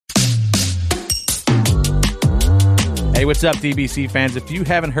Hey, what's up, DBC fans? If you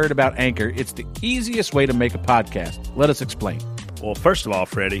haven't heard about Anchor, it's the easiest way to make a podcast. Let us explain. Well, first of all,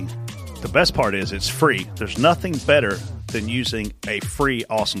 Freddie, the best part is it's free. There's nothing better than using a free,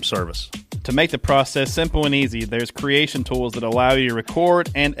 awesome service. To make the process simple and easy, there's creation tools that allow you to record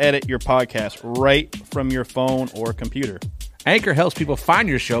and edit your podcast right from your phone or computer. Anchor helps people find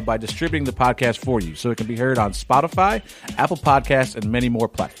your show by distributing the podcast for you, so it can be heard on Spotify, Apple Podcasts, and many more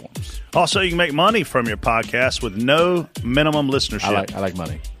platforms. Also, you can make money from your podcast with no minimum listenership. I like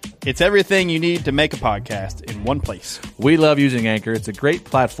money. It's everything you need to make a podcast in one place. We love using Anchor. It's a great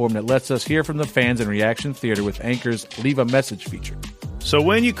platform that lets us hear from the fans in Reaction Theater with Anchor's Leave a Message feature. So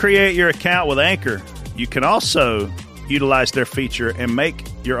when you create your account with Anchor, you can also utilize their feature and make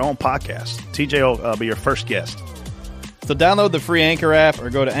your own podcast. TJ will be your first guest. So download the free Anchor app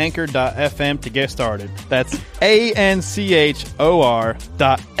or go to anchor.fm to get started. That's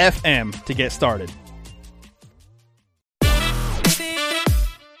ANCHOR.FM to get started.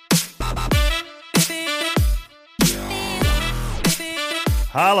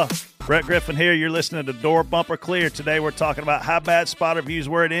 Holla. Brett Griffin here. You're listening to Door Bumper Clear. Today we're talking about how bad spotter views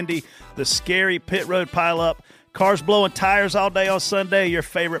were at Indy, the scary pit road pileup, cars blowing tires all day on Sunday. Your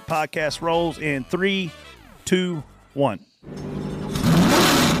favorite podcast rolls in 3, 2, 1. I'm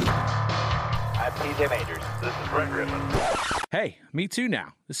TJ Majors. This is Brett Griffin. Hey, me too now.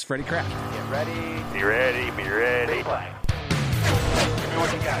 This is Freddie Kraft. Get ready. Be ready. Be ready. Big flag. Give me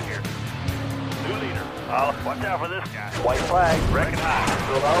what you got here. New leader. Oh, watch out for this guy. White flag. Recognize.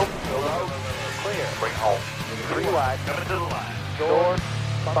 Go low. Go low. Clear. Bring home. 3 wide. Coming to the line. Door.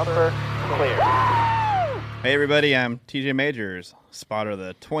 Bumper. Clear. Hey everybody, I'm TJ Majors, spotter of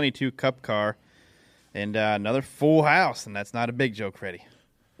the 22 Cup car, and another full house, and that's not a big joke, Freddie.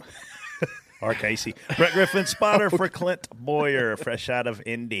 R. Casey. Brett Griffin, spotter for Clint Boyer, fresh out of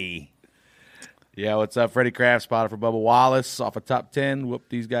Indy. Yeah, what's up? Freddie Kraft, spotter for Bubba Wallace, off a top 10. Whooped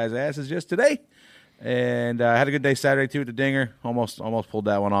these guys' asses yesterday. And I had a good day Saturday, too, at the Dinger. Almost pulled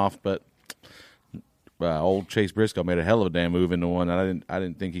that one off, but old Chase Briscoe made a hell of a damn move into one that I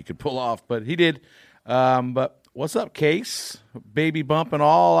didn't think he could pull off, but he did. But what's up, Case? Baby bump and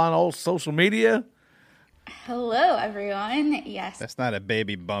all on old social media? Hello, everyone. Yes. That's not a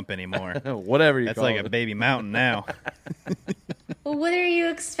baby bump anymore. Whatever you That's call like it. a baby mountain now. Well, what are you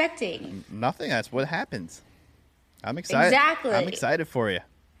expecting? Nothing. That's what happens. I'm excited. Exactly. I'm excited for you.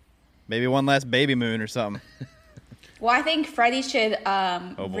 Maybe one last baby moon or something. Well, I think Freddie should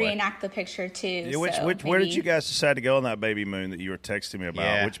boy. reenact the picture too. Yeah, so where did maybe- you guys decide to go on that baby moon that you were texting me about?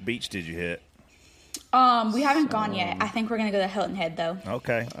 Yeah. Which beach did you hit? We haven't gone yet. I think we're gonna go to Hilton Head though.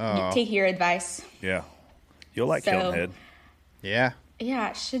 Okay. Take your advice. Yeah. You'll like So- Hilton Head. Yeah. Yeah,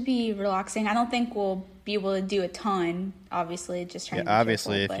 it should be relaxing. I don't think we'll be able to do a ton. Obviously, just trying. Yeah, to be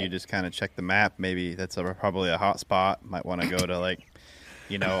obviously, careful, if but- you just kind of check the map, maybe that's probably a hot spot. Might want to go to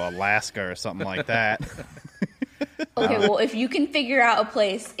Alaska or something like that. Okay, well, if you can figure out a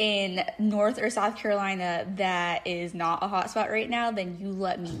place in North or South Carolina that is not a hotspot right now, then you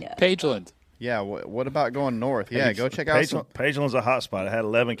let me know. Pageland. Yeah. What about going north? Yeah, go check out some. Pageland's a hot spot. It had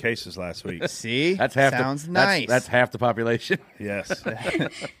 11 cases last week. See, That's half sounds the, nice. That's half the population. Yes.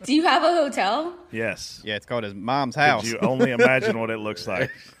 Do you have a hotel? Yes. Yeah, it's called his mom's house. Could you only imagine what it looks like?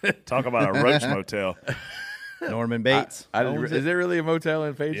 Talk about a roach motel. Norman Bates. Is there really a motel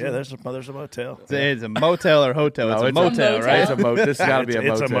in Pageland? Yeah, there's a motel. It's a motel or hotel. No, It's a motel, motel. right? It's a motel. This has got to be a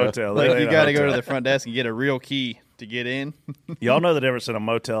motel. It's a motel. Like It you ain't a got to go hotel. to the front desk and get a real key to get in. Y'all know the difference in a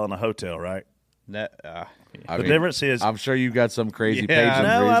motel and a hotel, right? I The mean, difference is I'm sure you've got some crazy Yeah, Pageland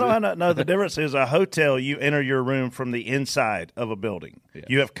No, reason. I don't know. The difference is a hotel, you enter your room from the inside of a building. Yes.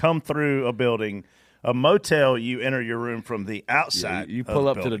 You have come through a building. A motel, you enter your room from the Yeah, outside. you of pull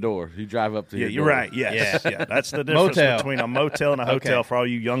the up to the building. door. You drive up to Yeah, your you're door. right. Yes. Yeah. Yeah. That's the difference Motel. between a motel and a hotel Okay. for all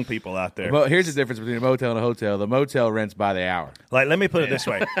you young people out there. Well, here's the difference between a motel and a hotel. The motel rents by the hour. Like, let me put it this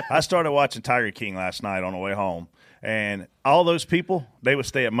way. I started watching Tiger King last night on the way home, and all those people, they would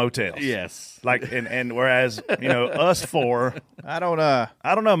stay at motels. Yes. Like, and whereas, us four, I don't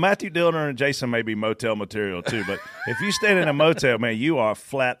know, Matthew Dillner and Jason may be motel material too, but if you stayed in a motel, man, you are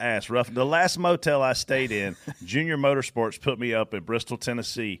flat ass rough. The last motel I stayed in, Junior Motorsports put me up in Bristol,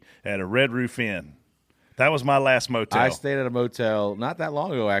 Tennessee at a Red Roof Inn. That was my last motel. I stayed at a motel not that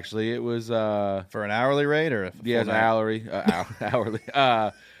long ago, actually. It was for an hourly rate or a yeah, it was full night?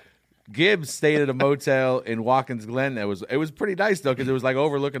 hourly. Gibbs stayed at a motel in Watkins Glen. It was pretty nice though because it was like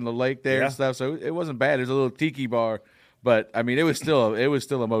overlooking the lake there Yeah. and stuff. So it wasn't bad. It was a little tiki bar, but I mean it was still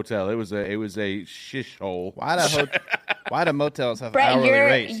a motel. It was a shish hole. Why do motels have Brett, hourly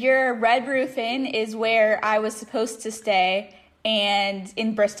rates? your Red Roof Inn is where I was supposed to stay, and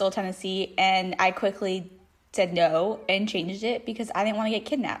in Bristol, Tennessee, and I quickly said no and changed it because I didn't want to get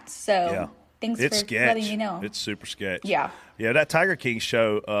kidnapped. So thanks It's for sketch. letting me know. It's super sketch. Yeah. Yeah, that Tiger King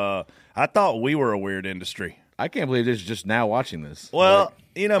show, I thought we were a weird industry. I can't believe this is just now watching this. Well,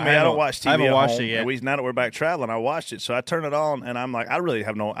 you know me, I don't watch TV. I haven't at watched home, it yet. and now that we're back traveling, I watched it. So I turn it on, and I'm like, I really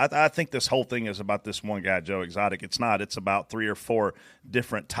have no. I think this whole thing is about this one guy, Joe Exotic. It's not. It's about 3 or 4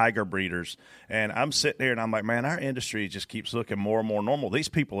 different tiger breeders. And I'm sitting here, and I'm like, man, our industry just keeps looking more and more normal. These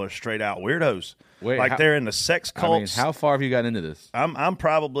people are straight out weirdos. Wait, like they're in the sex cults. how far have you gotten into this? I'm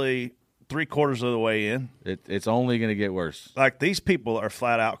probably 3/4 of the way in. It's only going to get worse. Like these people are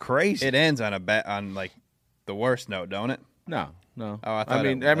flat out crazy. It ends on on like the worst note, don't it? No. Oh, I thought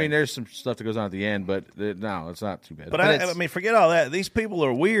mean, it was there's some stuff that goes on at the end, but no, it's not too bad. But I mean, forget all that. These people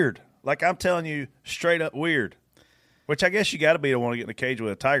are weird. Like I'm telling you, straight up weird. Which I guess you got to be to want to get in a cage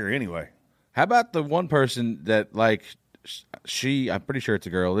with a tiger anyway. How about the one person that like I'm pretty sure it's a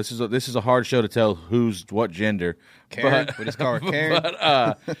girl. This is a hard show to tell who's what gender. Karen, we just call her Karen.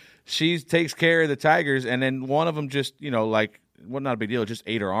 But she takes care of the tigers, and then one of them just like not a big deal, just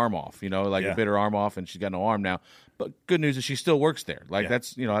ate her arm off. It bit her arm off, and she's got no arm now. But good news is she still works there. Like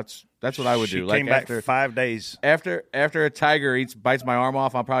that's what I would do. She Like came back after 5 days. After a tiger bites my arm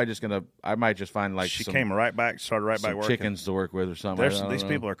off, I'm probably I might just find like She some, came right back, started right back some working. chickens to work with or something. These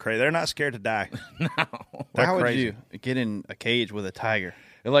people are crazy. They're not scared to die. How would crazy. you get in a cage with a tiger?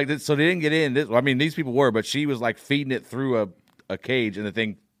 And like so they didn't get in. These people were, but she was like feeding it through a cage, and the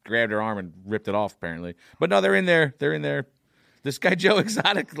thing grabbed her arm and ripped it off. Apparently, but no, they're in there. They're in there. This guy Joe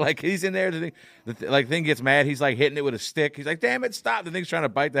Exotic, like he's in there. The thing gets mad. He's like hitting it with a stick. He's like, "Damn it, stop!" The thing's trying to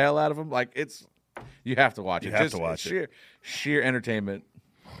bite the hell out of him. Like you have to watch it. You have to watch it. Sheer entertainment.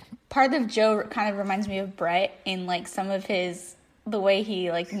 Part of Joe kind of reminds me of Brett in like some of the way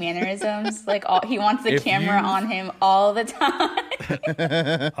he like mannerisms. Like he wants the camera on him all the time.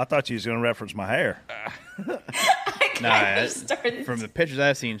 I thought you was going to reference my hair. From the pictures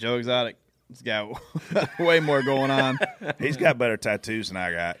I've seen, Joe Exotic, he's got way more going on. He's got better tattoos than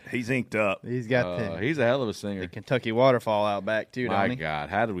I got. He's inked up. He's got He's a hell of a singer. the Kentucky waterfall out back too, My don't he? God,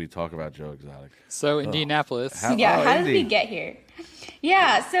 how did we talk about Joe Exotic? So Indianapolis. How did we get here?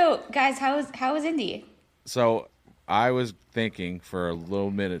 Yeah, so guys, how was Indy? So I was thinking for a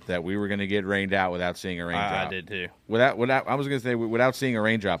little minute that we were going to get rained out without seeing a raindrop. I did too. Without, I was going to say without seeing a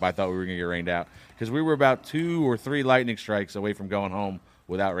raindrop, I thought we were going to get rained out because we were about 2 or 3 lightning strikes away from going home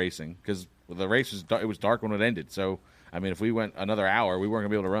without racing because the race was dark when it ended. So I mean, if we went another hour, we weren't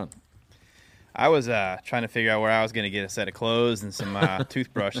going to be able to run. I was trying to figure out where I was going to get a set of clothes and some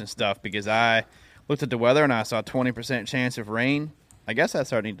toothbrush and stuff because I looked at the weather and I saw 20% chance of rain. I guess I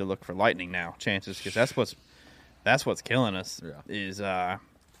started to look for lightning now chances because that's what's killing us is the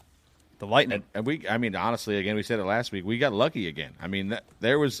lightning. And honestly, again, we said it last week. We got lucky again. I mean,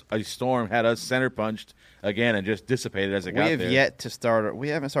 there was a storm had us center punched again and just dissipated as it got there. We have yet to start. We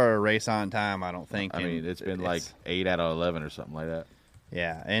haven't started a race on time. I don't think. I mean, it's been like 8 out of 11 or something like that.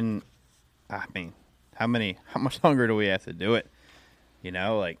 Yeah, and I mean, how much longer do we have to do it?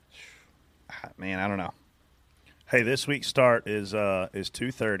 Like, man, I don't know. Hey, this week's start is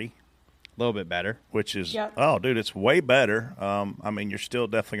 2:30. A little bit better. Which is, Yep. Oh, dude, it's way better. I mean, you're still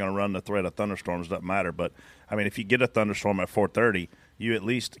definitely going to run the threat of thunderstorms. Doesn't matter. But, I mean, if you get a thunderstorm at 4:30, you at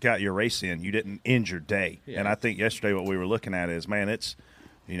least got your race in. You didn't end your day. Yeah. And I think yesterday what we were looking at is, man, it's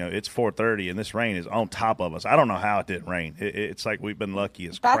 4:30 and this rain is on top of us. I don't know how it didn't rain. It's like we've been lucky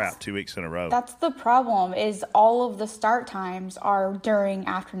as crap 2 weeks in a row. That's the problem is all of the start times are during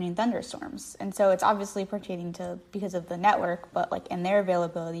afternoon thunderstorms. And so it's obviously pertaining to because of the network, but like in their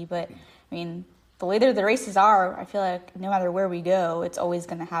availability. But I mean, the later the races are, I feel like no matter where we go, it's always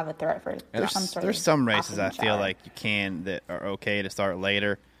going to have a threat for some sort of There's some races I afternoon feel shower. like you can that are okay to start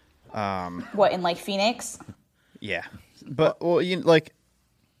later. What, in like Phoenix? Yeah, but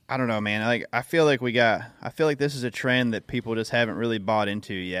I don't know, man. Like I feel like this is a trend that people just haven't really bought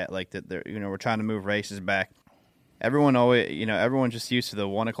into yet. Like that they're we're trying to move races back. Everyone's just used to the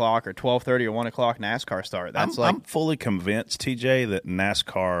 1 o'clock or 12:30 or 1 o'clock NASCAR start. I'm fully convinced, TJ, that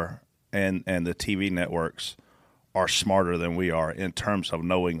NASCAR and the TV networks are smarter than we are in terms of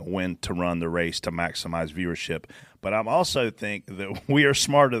knowing when to run the race to maximize viewership. But I also think that we are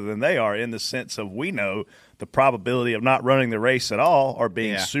smarter than they are in the sense of we know the probability of not running the race at all or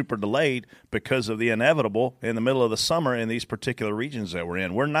being super delayed because of the inevitable in the middle of the summer in these particular regions that we're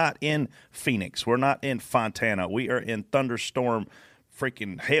in. We're not in Phoenix. We're not in Fontana. We are in thunderstorm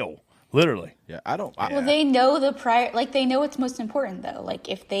freaking hell, literally. Yeah, Well, they know they know what's most important though. Like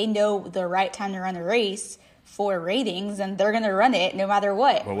if they know the right time to run the race for ratings, and they're going to run it no matter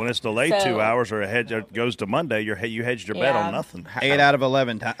what. But when it's delayed So- 2 hours or it goes to Monday, you hedged your bet Yeah. on nothing. 8 out of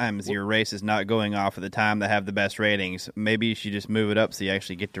 11 times your race is not going off at the time that have the best ratings. Maybe you should just move it up so you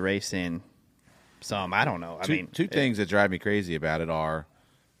actually get to race in some. I don't know. I mean, Two things that drive me crazy about it are,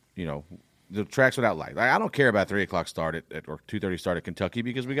 the tracks without light. Like, I don't care about 3 o'clock start at or 2:30 start at Kentucky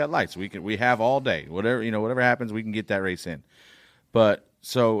because we got lights. We have all day. Whatever happens, we can get that race in. But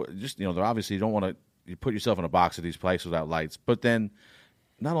so just obviously you don't want to put yourself in a box at these places without lights. But then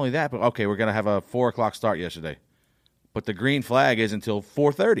not only that, but okay, we're gonna have a 4 o'clock start yesterday, but the green flag is until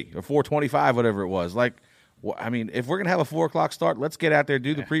 4:30 or 4:25, whatever it was. Like, I mean, if we're gonna have a 4 o'clock start, let's get out there,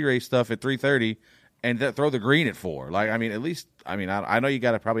 do the pre-race stuff at 3:30. And throw the green at 4. Like, I mean, at least, I know you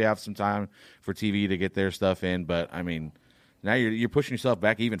got to probably have some time for TV to get their stuff in, but I mean, now you're pushing yourself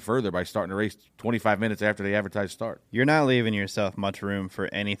back even further by starting to race 25 minutes after the advertised start. you're not leaving yourself much room for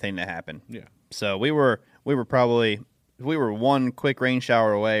anything to happen. Yeah. So we were one quick rain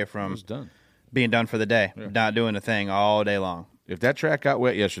shower away from It's done. being done for the day, not doing a thing all day long. If that track got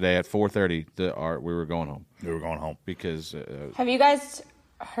wet yesterday at 4:30, we were going home We were going home. because Have you guys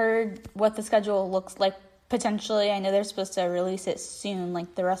heard what the schedule looks like potentially? I know they're supposed to release it soon,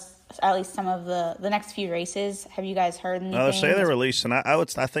 like the rest, at least some of the next few races. Have you guys heard anything? No, they say they're releasing. I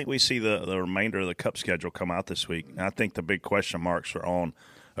think we see the remainder of the Cup schedule come out this week. And I think the big question marks are on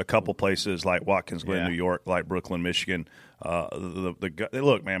a couple places like Watkins Glen, Yeah. New York, like Brooklyn, Michigan.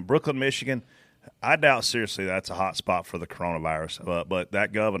 Look, man, Brooklyn, Michigan. I doubt seriously that's a hot spot for the coronavirus. But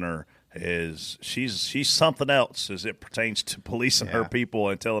that governor she's something else as it pertains to policing her people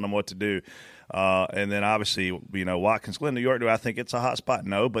and telling them what to do. And then obviously, Watkins Glen, New York, do I think it's a hot spot?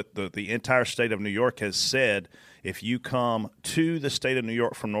 No, but the entire state of New York has said if you come to the state of New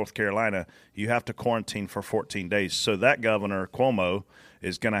York from North Carolina, you have to quarantine for 14 days. So that governor, Cuomo,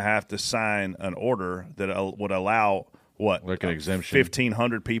 is going to have to sign an order that would allow like an exemption,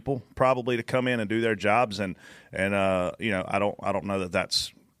 1,500 people probably to come in and do their jobs. And I don't know that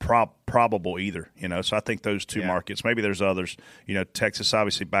that's probable either, So I think those two markets. Maybe there's others. Texas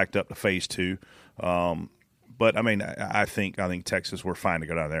obviously backed up to phase 2, but I mean, I think Texas, we're fine to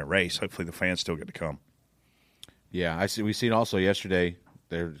go down there and race. Hopefully, the fans still get to come. yeah, we seen also yesterday.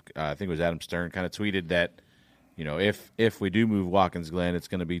 There, I think it was Adam Stern kind of tweeted that, if we do move Watkins Glen, it's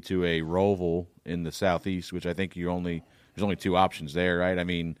going to be to a Roval in the southeast, which I think there's only 2 options there, right? I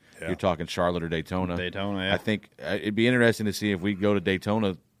mean, you're talking Charlotte or Daytona. Daytona, yeah. I think it'd be interesting to see if we go to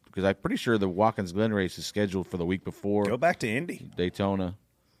Daytona, because I'm pretty sure the Watkins Glen race is scheduled for the week before Go back to Indy. Daytona.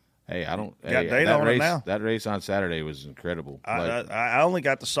 Hey, I don't. Got Hey, data that on it race, now. That race on Saturday was incredible. I only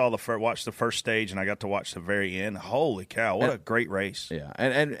got to watch the first stage, and I got to watch the very end. Holy cow! What a great race! Yeah,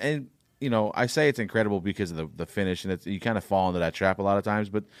 and I say it's incredible because of the finish, and you kind of fall into that trap a lot of times.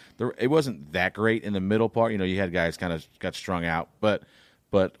 But it wasn't that great in the middle part. You had guys kind of got strung out, but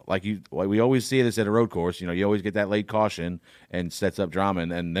like we always see this at a road course. You always get that late caution and sets up drama,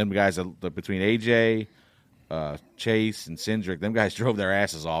 and them guys between AJ, Chase, and Cindric, them guys drove their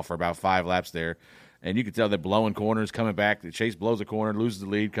asses off for about 5 laps there. And you could tell they're blowing corners, coming back. Chase blows a corner, loses the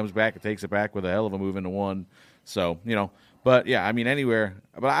lead, comes back and takes it back with a hell of a move into 1. So, but yeah, I mean, anywhere.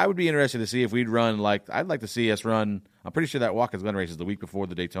 But I would be interested to see if we'd run I'd like to see us run. I'm pretty sure that Watkins Glen race is the week before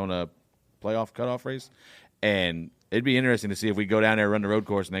the Daytona playoff cutoff race. And it'd be interesting to see if we go down there, run the road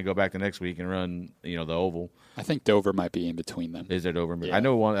course, and then go back the next week and run, the oval. I think Dover might be in between them. Is there Dover? Yeah. I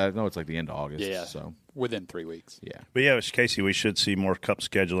know it's like the end of August. Yeah, So within 3 weeks. yeah. But yeah, Casey, we should see more Cup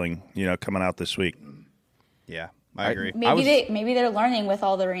scheduling, coming out this week. Yeah, I agree. Maybe they're learning with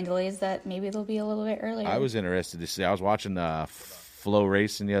all the rain delays that maybe they'll be a little bit earlier. I was interested to see. I was watching Flow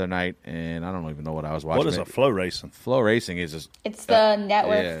Racing the other night, and I don't even know what I was watching. What is a flow racing? Flow Racing is it's the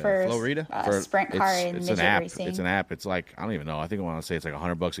network yeah, for Florida? sprint car and it's midget an app. racing. It's an app. It's like, I don't even know. I think I want to say it's like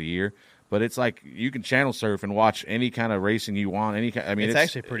 $100 a year, but it's like you can channel surf and watch any kind of racing you want. It's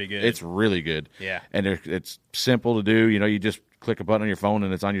actually pretty good. It's really good. Yeah. And it's simple to do. You just click a button on your phone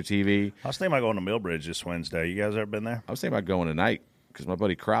and it's on your TV. I was thinking about going to Millbridge this Wednesday. You guys ever been there? I was thinking about going tonight because my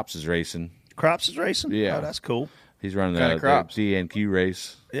buddy Crops is racing. Crops is racing? Yeah. Oh, that's cool. He's running Kinda the Crops? CNQ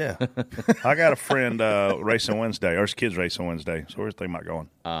race. Yeah. I got a friend racing Wednesday, or his kids racing Wednesday, so we're thinking about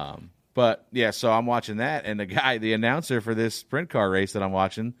going. But yeah, so I'm watching that, and the announcer for this sprint car race that I'm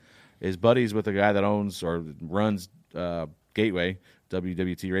watching, is buddies with the guy that owns or runs Gateway,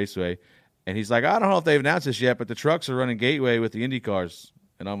 WWT Raceway, and he's like, I don't know if they've announced this yet, but the trucks are running Gateway with the Indy cars.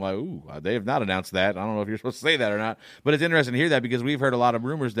 And I'm like, ooh, they have not announced that. I don't know if you're supposed to say that or not. But it's interesting to hear that because we've heard a lot of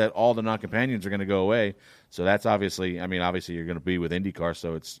rumors that all the non-companions are going to go away. So that's obviously you're going to be with IndyCar,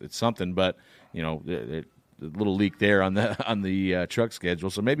 so it's something. But, they're little leak there on the truck schedule.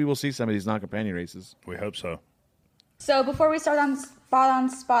 So maybe we'll see some of these non-companion races. We hope so. So before we start on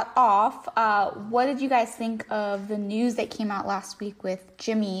spot off, what did you guys think of the news that came out last week with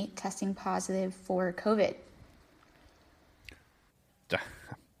Jimmy testing positive for COVID?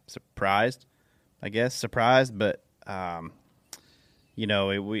 Surprised, I guess. Surprised, but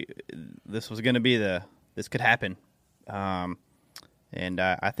this was going to be this could happen, and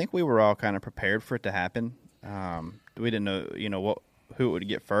I think we were all kind of prepared for it to happen. We didn't know, who it would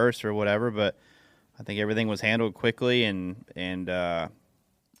get first or whatever, but I think everything was handled quickly, and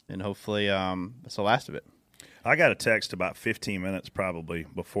hopefully it's the last of it. I got a text about 15 minutes probably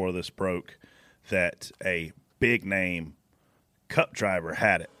before this broke that a big name Cup driver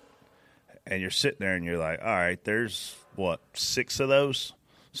had it. And you're sitting there and you're like, all right, there's,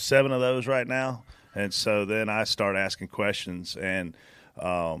 7 of those right now? And so then I start asking questions, and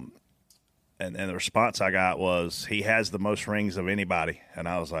the response I got was, he has the most rings of anybody. And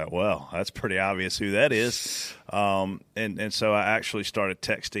I was like, well, that's pretty obvious who that is. And so I actually started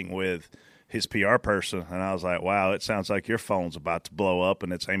texting with his PR person, and I was like, wow, it sounds like your phone's about to blow up.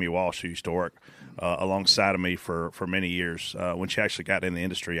 And it's Amy Walsh, who used to work alongside of me for many years. When she actually got in the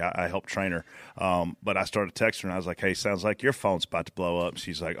industry, I helped train her. But I started texting her, and I was like, hey, sounds like your phone's about to blow up.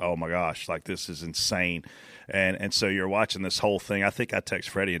 She's like, oh, my gosh, like, this is insane. And so you're watching this whole thing. I think I texted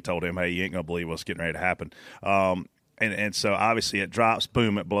Freddie and told him, hey, you ain't going to believe what's getting ready to happen. And so obviously it drops,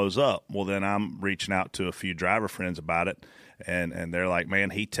 boom, it blows up. Well, then I'm reaching out to a few driver friends about it, and they're like, man,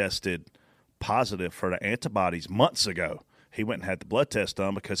 he tested positive for the antibodies months ago. He went and had the blood test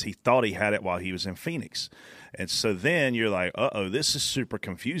done because he thought he had it while he was in Phoenix. And so then you're like, uh-oh, this is super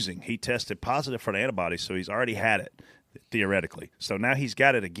confusing. He tested positive for the antibodies, so he's already had it, theoretically. So now he's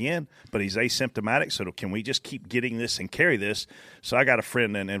got it again, but he's asymptomatic, so can we just keep getting this and carry this? So I got a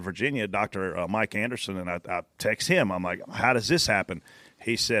friend in Virginia, Dr. Mike Anderson, and I text him. I'm like, how does this happen?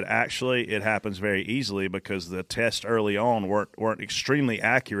 He said, actually, it happens very easily because the tests early on weren't extremely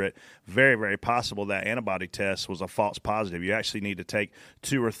accurate. Very, very possible that antibody test was a false positive. You actually need to take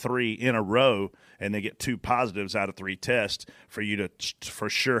 2 or 3 in a row and then get 2 positives out of 3 tests for you to for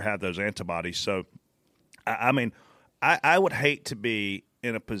sure have those antibodies. So, I mean, I would hate to be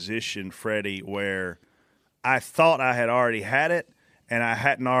in a position, Freddie, where I thought I had already had it and I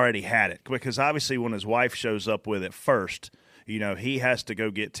hadn't already had it. Because obviously when his wife shows up with it first, he has to go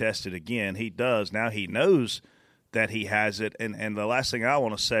get tested again. He does. Now he knows that he has it. And the last thing I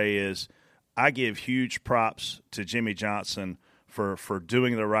want to say is I give huge props to Jimmy Johnson for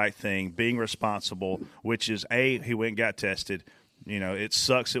doing the right thing, being responsible, which is, A, he went and got tested. It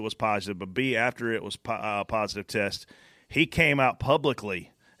sucks it was positive. But, B, after it was a positive test, he came out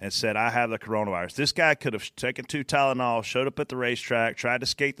publicly and said, I have the coronavirus. This guy could have taken 2 Tylenol, showed up at the racetrack, tried to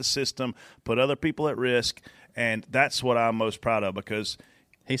skate the system, put other people at risk. And that's what I'm most proud of because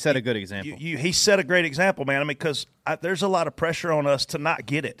he set a good example. He set a great example, man. I mean, because there's a lot of pressure on us to not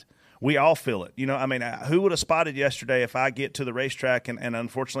get it. We all feel it. Who would have spotted yesterday if I get to the racetrack and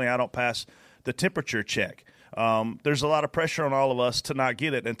unfortunately I don't pass the temperature check? There's a lot of pressure on all of us to not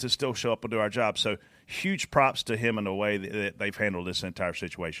get it and to still show up and do our job. So huge props to him in the way that they've handled this entire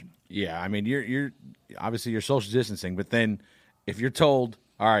situation. Yeah, I mean, you're obviously you're social distancing, but then if you're told,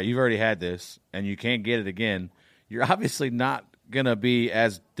 all right, you've already had this and you can't get it again, you're obviously not going to be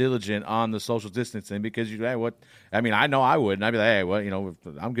as diligent on the social distancing because I know I would. And I'd be like, hey,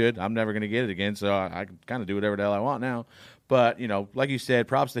 I'm good. I'm never going to get it again. So I can kind of do whatever the hell I want now. But, like you said,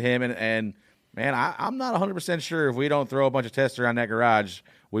 props to him. And man, I'm not 100% sure if we don't throw a bunch of tests around that garage,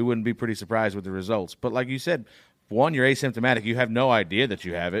 we wouldn't be pretty surprised with the results. But like you said, one, you're asymptomatic. You have no idea that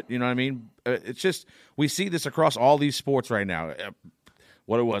you have it. You know what I mean? It's just we see this across all these sports right now.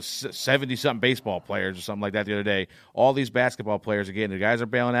 What it was, 70-something baseball players or something like that the other day. All these basketball players, again, the guys are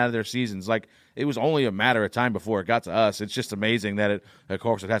bailing out of their seasons. Like, it was only a matter of time before it got to us. It's just amazing that of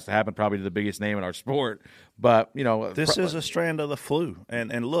course, it has to happen probably to the biggest name in our sport. But, This is a strand of the flu.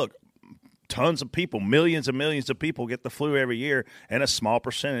 And look, tons of people, millions and millions of people get the flu every year, and a small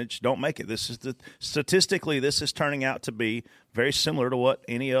percentage don't make it. Statistically, this is turning out to be very similar to what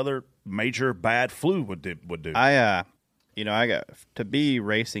any other major bad flu would do. I got to be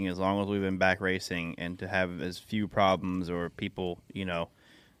racing as long as we've been back racing and to have as few problems or people, to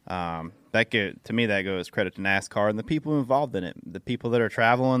me that goes credit to NASCAR and the people involved in it, the people that are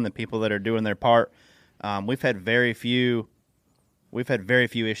traveling, the people that are doing their part. We've had very few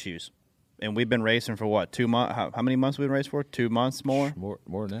issues, and we've been racing for what, 2 months? How many months we've been racing for? 2 months more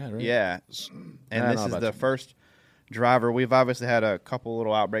than that, right? Yeah, and this is the first driver. We've obviously had a couple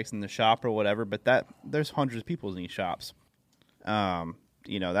little outbreaks in the shop or whatever, but there's hundreds of people in these shops.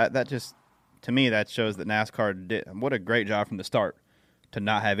 That just to me, that shows that NASCAR did what a great job from the start to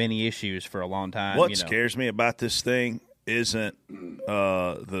not have any issues for a long time. What scares me about this thing isn't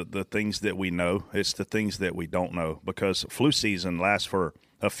the things that we know. It's the things that we don't know, because flu season lasts for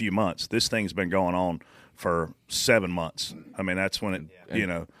a few months. This thing's been going on for 7 months. I mean, that's when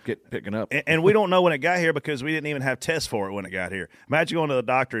it, picking up. And we don't know when it got here because we didn't even have tests for it when it got here. Imagine going to the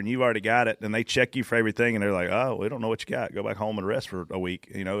doctor and you've already got it, and they check you for everything, and they're like, "Oh, we don't know what you got. Go back home and rest for a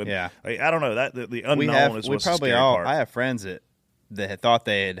week." And Yeah. I don't know. That the unknown is what's the scary part. I have friends that had thought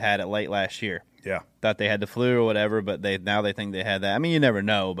they had it late last year. Yeah. Thought they had the flu or whatever, but now they think they had that. I mean, you never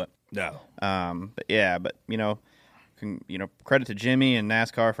know, but No. but credit to Jimmy and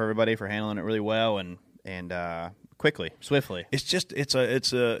NASCAR for everybody for handling it really well and quickly, swiftly.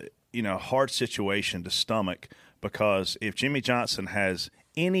 It's a hard situation to stomach, because if Jimmy Johnson has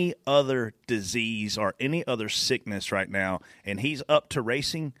any other disease or any other sickness right now and he's up to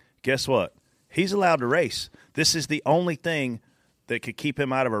racing, guess what? He's allowed to race. This is the only thing that could keep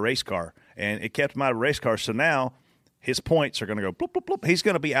him out of a race car, and it kept him out of a race car. So now his points are going to go bloop, bloop, bloop. He's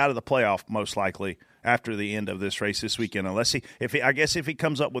going to be out of the playoff most likely after the end of this race this weekend, unless if he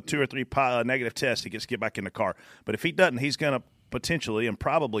comes up with 2 or 3 negative tests, he gets to get back in the car. But if he doesn't, he's going to potentially and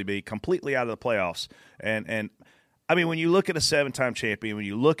probably be completely out of the playoffs. And I mean, when you look at a 7-time champion, when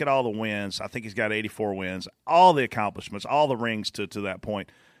you look at all the wins, I think he's got 84 wins, all the accomplishments, all the rings to that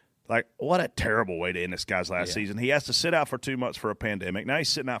point. Like, what a terrible way to end this guy's last season. He has to sit out for 2 months for a pandemic. Now he's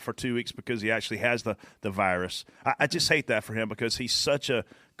sitting out for 2 weeks because he actually has the virus. I just hate that for him, because he's such a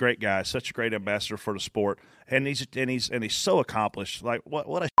great guy, such a great ambassador for the sport, and he's so accomplished. Like, what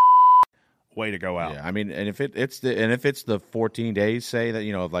a way to go out. Yeah, I mean, and if it's the 14 days, say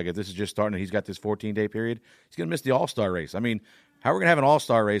that, like if this is just starting and he's got this 14-day period, he's going to miss the All-Star race. I mean, how are we going to have an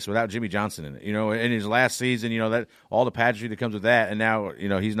All-Star race without Jimmy Johnson in it? In his last season, that all the pageantry that comes with that, and now,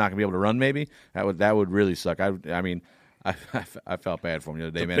 he's not going to be able to run maybe? That would really suck. I felt bad for him the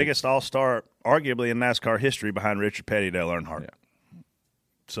other day, man. Biggest All-Star, arguably, in NASCAR history behind Richard Petty, Dale Earnhardt. Yeah.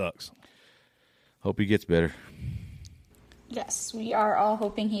 Sucks. Hope he gets better. Yes, we are all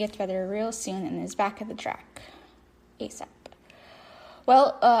hoping he gets better real soon and is back at the track ASAP.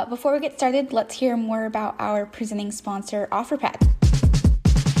 Well, before we get started, let's hear more about our presenting sponsor, OfferPad.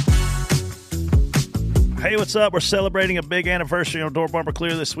 Hey, what's up? We're celebrating a big anniversary on Door Bumper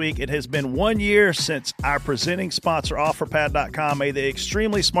Clear this week. It has been 1 year since our presenting sponsor, OfferPad.com, made the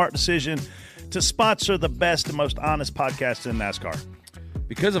extremely smart decision to sponsor the best and most honest podcast in NASCAR.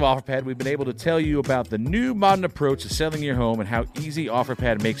 Because of OfferPad, we've been able to tell you about the new modern approach to selling your home and how easy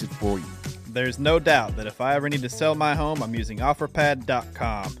OfferPad makes it for you. There's no doubt that if I ever need to sell my home, I'm using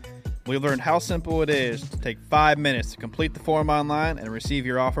OfferPad.com. We learned how simple it is to take 5 minutes to complete the form online and receive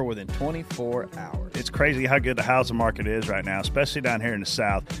your offer within 24 hours. It's crazy how good the housing market is right now, especially down here in the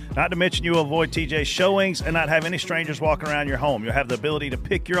South. Not to mention you will avoid TJ showings and not have any strangers walking around your home. You'll have the ability to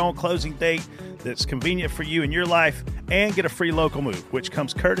pick your own closing date that's convenient for you and your life, and get a free local move, which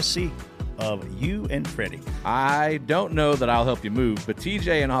comes courtesy of you and Freddie. I don't know that I'll help you move, but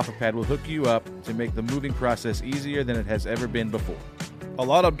TJ and OfferPad will hook you up to make the moving process easier than it has ever been before. A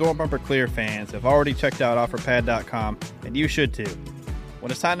lot of Door Bumper Clear fans have already checked out OfferPad.com, and you should too.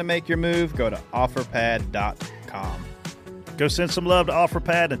 When it's time to make your move, go to OfferPad.com. Go send some love to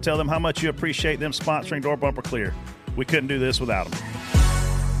OfferPad and tell them how much you appreciate them sponsoring Door Bumper Clear. We couldn't do this without them.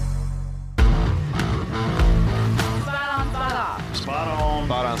 Spot on.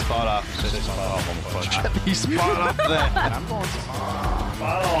 Spot on, spot off. Spot off on the first. You spot off that. I'm going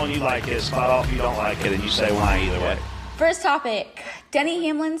Spot on, you like it. Spot off, you don't like it, and you say why either way. First topic. Denny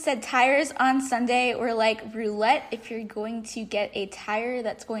Hamlin said tires on Sunday were like roulette if you're going to get a tire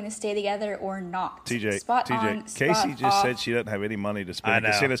that's going to stay together or not. TJ, Spot on, Casey spot just off. said she doesn't have any money to spend.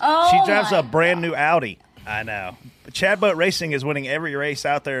 I know. She drives a brand new Audi. I know. Chad Butt Racing is winning every race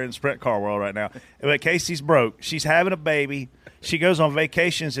out there in sprint car world right now. But Casey's broke. She's having a baby. She goes on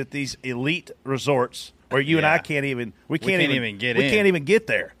vacations at these elite resorts where you and I can't even get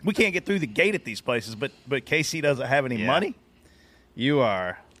there. We can't get through the gate at these places. But Casey doesn't have any money. You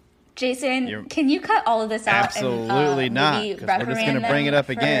are. Jason, can you cut all of this out? Absolutely and, not. maybe Because we're just going to bring it up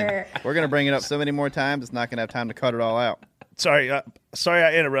again. for- We're going to bring it up so many more times, it's not going to have time to cut it all out. Sorry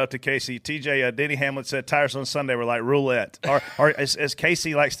I interrupted, Casey. TJ, Denny Hamlin said tires on Sunday were like roulette. Or as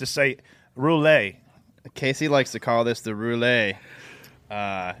Casey likes to say, roulette. Casey likes to call this the roulette.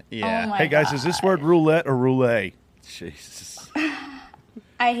 Oh Yeah. my Hey, guys, God. is this word roulette or roulette? Jesus.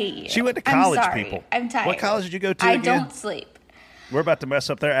 I hate you. She went to college, I'm sorry. people. I'm tired. What college did you go to I again? don't sleep. We're about to mess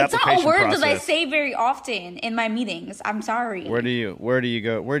up their It's not application a word process. that I say very often in my meetings. I'm sorry. Where do you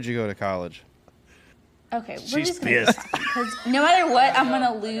go? Where'd you go to college? Okay, we're She's just gonna pissed. because no matter what, I'm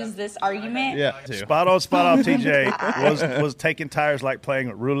gonna lose this argument. Yeah, too. Spot on. TJ was taking tires like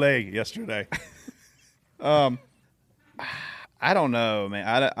playing roulette yesterday. I don't know,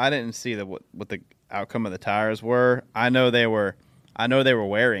 man. I didn't see what the outcome of the tires were. I know they were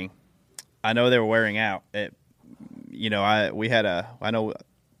wearing. I know they were wearing out.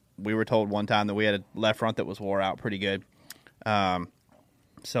 We were told one time that we had a left front that was wore out pretty good.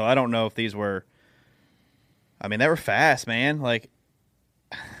 So I don't know if these were. I mean, they were fast, man. Like,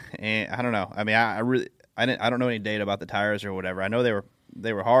 and I don't know. I mean, I don't know any data about the tires or whatever. I know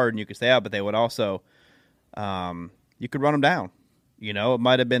they were hard and you could stay out, but they would also, you could run them down. You know, it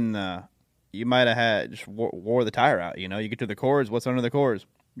might have been, you might have had just wore the tire out. You know, you get to the cores. What's under the cores?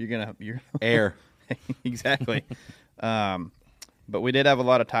 You're Air. Exactly. But we did have a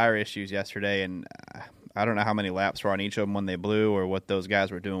lot of tire issues yesterday, and I don't know how many laps were on each of them when they blew or what those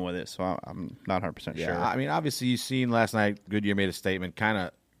guys were doing with it, so I'm not 100% Yeah, sure. I mean, obviously, you've seen last night Goodyear made a statement, kind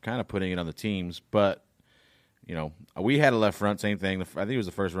of putting it on the teams. But you know, we had a left front, same thing. I think it was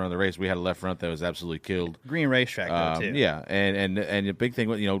the first run of the race. We had a left front that was absolutely killed. Green racetrack, though, too. Yeah, and the big thing,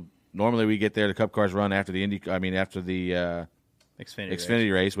 you know, normally we get there, the Cup cars run after the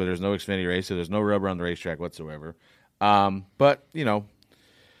Xfinity race, but there's no Xfinity race, so there's no rubber on the racetrack whatsoever. But you know.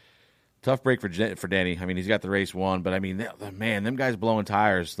 Tough break for Denny. I mean, he's got the race won, but I mean, man, them guys blowing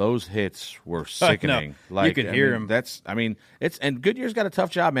tires, those hits were sickening. No, you could hear them. And Goodyear's got a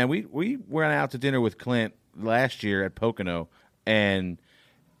tough job, man. We went out to dinner with Clint last year at Pocono, and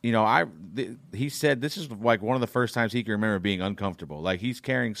you know, he said this is like one of the first times he can remember being uncomfortable. Like he's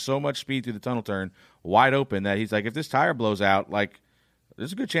carrying so much speed through the tunnel turn, wide open, that he's like, if this tire blows out, like.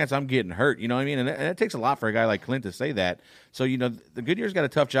 There's a good chance I'm getting hurt, you know what I mean? And it takes a lot for a guy like Clint to say that. So, you know, the Goodyear's got a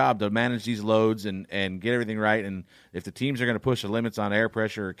tough job to manage these loads and get everything right. And if the teams are going to push the limits on air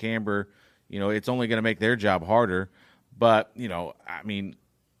pressure or camber, you know, it's only going to make their job harder. But, you know, I mean,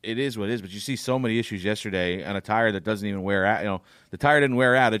 it is what it is. But you see so many issues yesterday on a tire that doesn't even wear out. You know, the tire didn't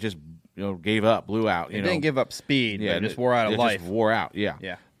wear out. It just, you know, gave up, blew out. It didn't give up speed. Yeah, it just wore out of life. Just wore out, yeah.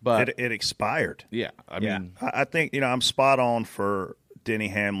 Yeah. But It expired. Yeah, I mean. I think, you know, I'm spot on for Denny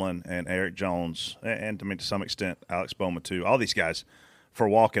Hamlin and Eric Jones, and to some extent Alex Bowman too. All these guys for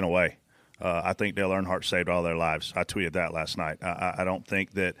walking away. I think Dale Earnhardt saved all their lives. I tweeted that last night. I don't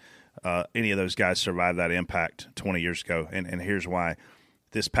think that any of those guys survived that impact 20 years ago, and here's why.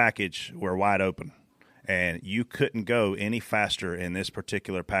 This package, we're wide open, and you couldn't go any faster in this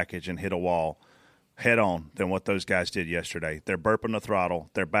particular package and hit a wall head on than what those guys did yesterday. They're burping the throttle,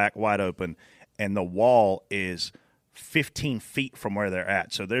 they're back wide open, and the wall is 15 feet from where they're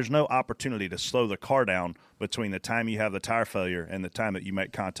at. So there's no opportunity to slow the car down between the time you have the tire failure and the time that you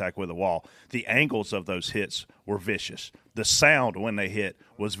make contact with the wall. The angles of those hits were vicious. The sound when they hit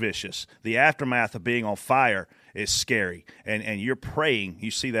was vicious. The aftermath of being on fire is scary. And you're praying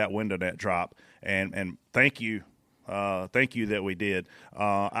you see that window net drop. And thank you that we did.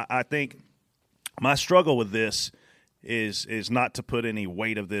 I think my struggle with this is not to put any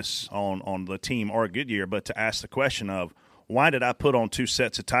weight of this on the team or Goodyear, but to ask the question of, why did I put on 2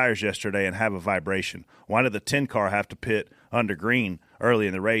 sets of tires yesterday and have a vibration? Why did the 10 car have to pit under green early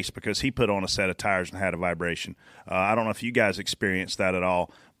in the race because he put on a set of tires and had a vibration? I don't know if you guys experienced that at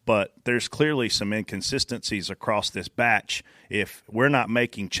all, but there's clearly some inconsistencies across this batch if we're not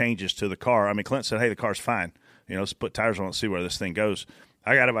making changes to the car. I mean, Clint said, hey, the car's fine. You know, let's put tires on it and see where this thing goes.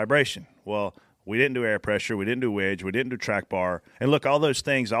 I got a vibration. Well, we didn't do air pressure. We didn't do wedge. We didn't do track bar. And look, all those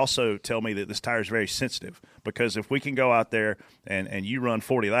things also tell me that this tire is very sensitive, because if we can go out there and you run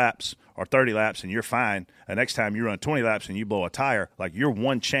 40 laps or 30 laps and you're fine, and next time you run 20 laps and you blow a tire, like your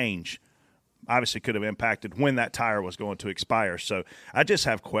one change obviously could have impacted when that tire was going to expire. So I just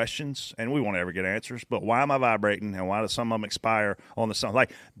have questions, and we won't ever get answers, but why am I vibrating, and why do some of them expire on the sun?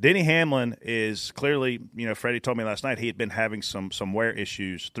 Like Denny Hamlin is clearly, you know, Freddie told me last night he had been having some wear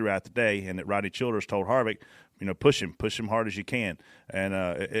issues throughout the day, and that Rodney Childers told Harvick, you know, push him hard as you can. And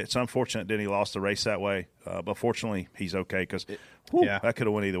it's unfortunate Denny lost the race that way, but fortunately he's okay, because that could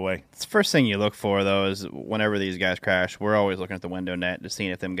have went either way. It's the first thing you look for, though, is whenever these guys crash, we're always looking at the window net to see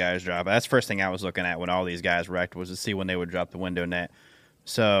if them guys drop. That's the first thing I was looking at when all these guys wrecked, was to see when they would drop the window net.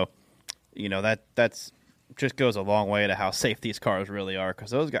 So, you know, that's just goes a long way to how safe these cars really are,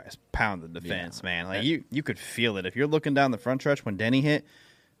 because those guys pound the defense, man. Like you could feel it. If you're looking down the front stretch when Denny hit,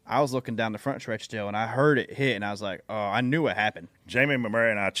 I was looking down the front stretch still, and I heard it hit, and I was like, oh, I knew what happened. Jamie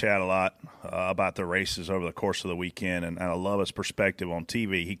McMurray and I chat a lot about the races over the course of the weekend, and I love his perspective on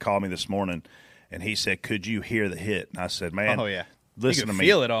TV. He called me this morning, and he said, could you hear the hit? And I said, man, Listen can to me.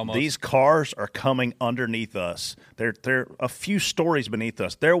 feel it almost. These cars are coming underneath us. They're a few stories beneath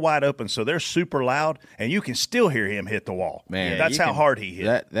us. They're wide open, so they're super loud, and you can still hear him hit the wall. Man, that's how hard he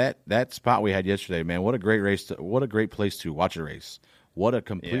hit. That spot we had yesterday, man. What a great race! What a great place to watch a race. What a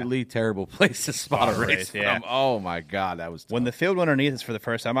completely terrible place to spot a race. Yeah. From. Oh my God, that was tough. When the field went underneath us for the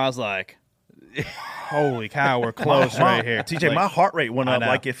first time, I was like, holy cow, we're close right here. TJ, Like, my heart rate went I up know.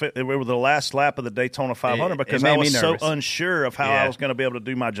 like if it were the last lap of the Daytona 500 It because made I me was so nervous. unsure of how Yeah. I was going to be able to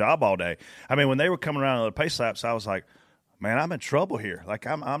do my job all day. I mean, when they were coming around the pace laps, I was like, man, I'm in trouble here. Like,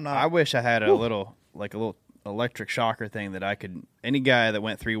 I'm not. I wish I had a little electric shocker thing that I could. Any guy that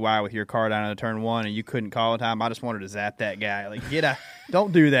went 3 wide with your car down into turn 1 and you couldn't call in time, I just wanted to zap that guy. Like, get out!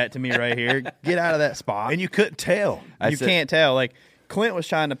 Don't do that to me right here. Get out of that spot. And you couldn't tell. You can't tell. Like Clint was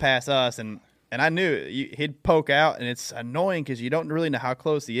trying to pass us, and I knew he'd poke out, and it's annoying because you don't really know how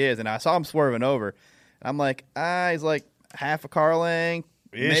close he is. And I saw him swerving over, and I'm like, he's like half a car length,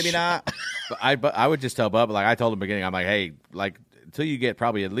 maybe not. But I would just tell Bubba, like I told him in the beginning, I'm like, hey, like until you get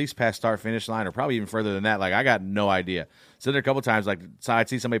probably at least past start finish line or probably even further than that, like I got no idea. So there a couple times, like so I'd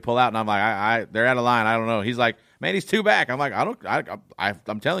see somebody pull out, and I'm like, they're out of line. I don't know. He's like, man, he's 2 back. I'm like,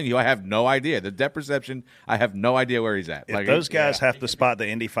 I'm telling you, I have no idea. The depth perception, I have no idea where he's at. If Like those guys have to spot the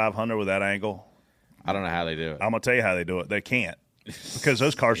Indy 500 with that angle, I don't know how they do it. I'm going to tell you how they do it. They can't because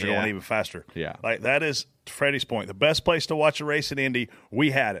those cars are going even faster. Yeah. Like that is Freddie's point. The best place to watch a race in Indy, we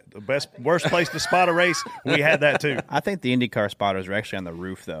had it. The worst place to spot a race, we had that too. I think the IndyCar spotters are actually on the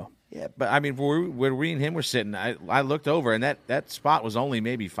roof, though. Yeah, but I mean, where we and him were sitting, I looked over, and that spot was only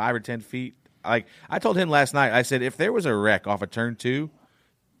maybe 5 or 10 feet. Like I told him last night, I said, if there was a wreck off of turn 2,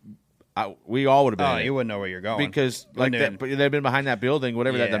 we all would have been. Oh, in it. you wouldn't know where you're going Because like that, but they've been behind that building,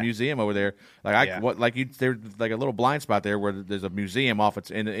 whatever that the Yeah. museum over there. Like there's like a little blind spot there where there's a museum off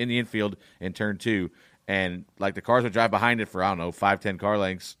in the infield in turn 2, and like the cars would drive behind it for I don't know 5-10 car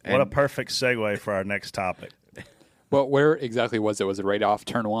lengths. And What a perfect segue for our next topic. Well, where exactly was it? Was it right off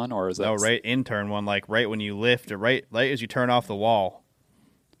turn 1, or is that? No, right in turn 1, like right when you lift, or right as you turn off the wall,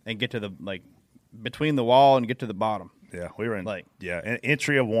 and get to the between the wall and get to the bottom. Yeah, we were in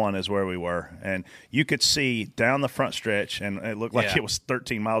entry of 1 is where we were, and you could see down the front stretch, and it looked like it was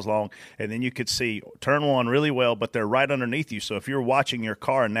 13 miles long, and then you could see turn 1 really well, but they're right underneath you. So if you're watching your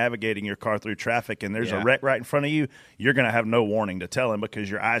car and navigating your car through traffic, and there's a wreck right in front of you, you're going to have no warning to tell them because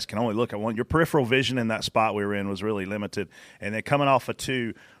your eyes can only look at one. Your peripheral vision in that spot we were in was really limited, and then coming off of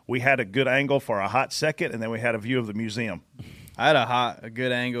 2, we had a good angle for a hot second, and then we had a view of the museum. I had a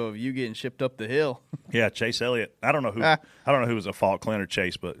good angle of you getting shipped up the hill. Yeah, Chase Elliott. I don't know who was at fault, Clint or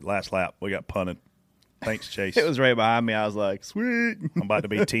Chase, but last lap we got punted. Thanks, Chase. It was right behind me. I was like, sweet. I'm about to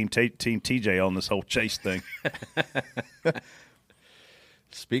be team TJ on this whole Chase thing.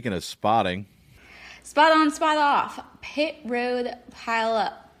 Speaking of spotting, Spot on, spot off. Pit road pile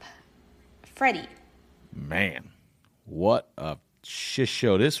up. Freddie. man, what a shit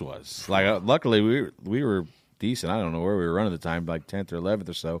show this was. Like luckily we were decent. I don't know where we were running at the time, like 10th or 11th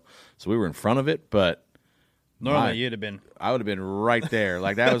or so. So we were in front of it, but Normally you'd have been. I would have been right there.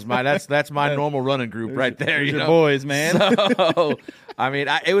 Like that was that's my normal running group right there. You Your know? boys, man. So, I mean,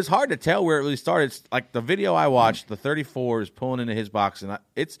 it was hard to tell where it really started. It's like the video I watched, the 34 is pulling into his box, and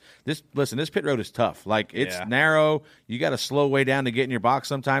this pit road is tough. Like it's narrow. You got to slow way down to get in your box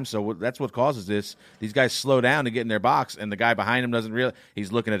sometimes. So that's what causes this. These guys slow down to get in their box, and the guy behind him doesn't realize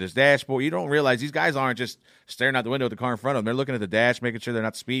he's looking at his dashboard. You don't realize these guys aren't just staring out the window at the car in front of them. They're looking at the dash, making sure they're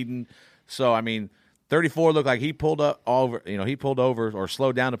not speeding. So I mean. 34 looked like he pulled over or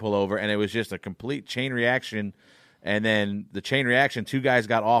slowed down to pull over, and it was just a complete chain reaction. And then the chain reaction, 2 guys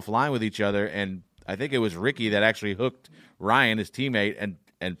got offline with each other, and I think it was Ricky that actually hooked Ryan, his teammate,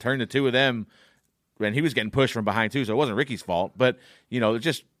 and turned the 2 of them. And he was getting pushed from behind too, so it wasn't Ricky's fault. But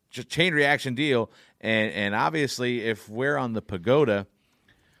just chain reaction deal. And obviously, if we're on the Pagoda,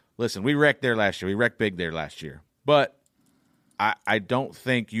 listen, we wrecked there last year. We wrecked big there last year, but I don't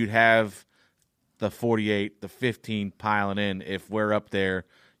think you'd have the 48, the 15 piling in if we're up there.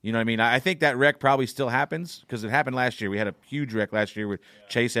 You know what I mean? I think that wreck probably still happens because it happened last year. We had a huge wreck last year with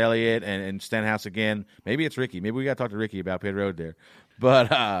Chase Elliott and Stenhouse again. Maybe it's Ricky. Maybe we got to talk to Ricky about pit road there.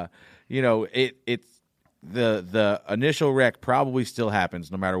 But, it's the initial wreck probably still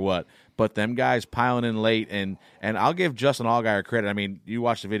happens no matter what. But them guys piling in late, and I'll give Justin Allgaier credit. I mean, you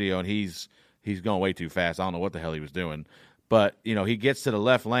watch the video, and he's going way too fast. I don't know what the hell he was doing. But, he gets to the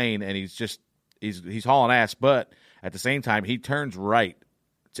left lane, and he's hauling ass, but at the same time, he turns right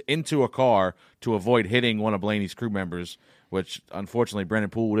into a car to avoid hitting one of Blaney's crew members, which unfortunately Brendan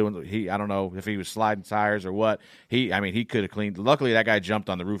Poole, I don't know if he was sliding tires or what. He could have cleaned. Luckily, that guy jumped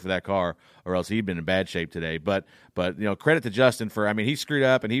on the roof of that car, or else he'd been in bad shape today. But credit to Justin for, he screwed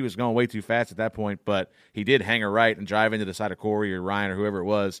up and he was going way too fast at that point, but he did hang a right and drive into the side of Corey or Ryan or whoever it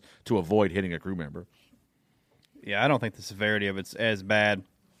was to avoid hitting a crew member. Yeah, I don't think the severity of it's as bad.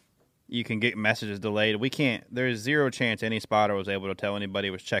 You can get messages delayed. There's zero chance any spotter was able to tell anybody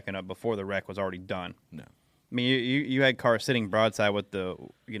was checking up before the wreck was already done. No. I mean, you had cars sitting broadside with the,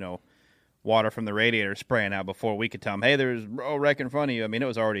 water from the radiator spraying out before we could tell them, hey, there's a wreck in front of you. I mean, it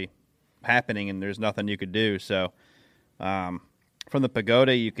was already happening and there's nothing you could do. So from the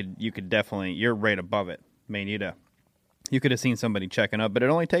Pagoda, you could definitely, you're right above it. I mean, you could have seen somebody checking up, but it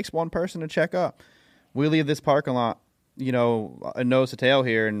only takes one person to check up. We leave this parking lot, a nose to tail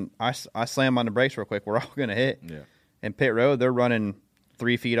here, and I slam on the brakes real quick. We're all going to hit. Yeah. And pit road, they're running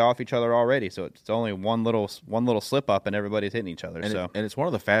 3 feet off each other already, so it's only one little slip up, and everybody's hitting each other. And it's one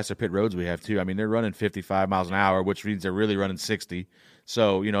of the faster pit roads we have too. I mean, they're running 55 miles an hour, which means they're really running 60.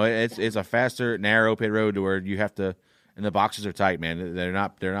 So it's a faster, narrow pit road to where you have to. And the boxes are tight, man. They're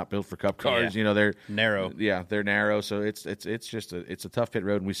not built for cup cars. Yeah. They're narrow. Yeah, they're narrow. So it's just a tough pit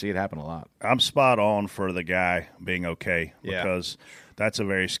road, and we see it happen a lot. I'm spot on for the guy being okay Yeah. because that's a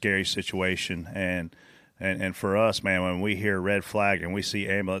very scary situation. And for us, man, when we hear red flag and we see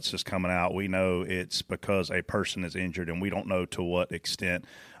ambulances coming out, we know it's because a person is injured, and we don't know to what extent.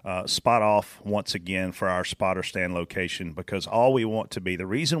 Spot off once again for our spotter stand location, because all we want to be, the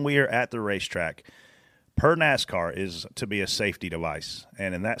reason we are at the racetrack per NASCAR is to be a safety device.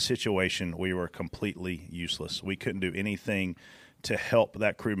 And in that situation, we were completely useless. We couldn't do anything to help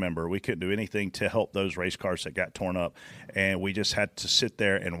that crew member. We couldn't do anything to help those race cars that got torn up. And we just had to sit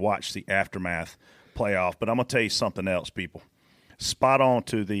there and watch the aftermath play off. But I'm going to tell you something else, people. Spot on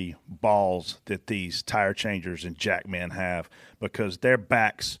to the balls that these tire changers and jackmen have, because their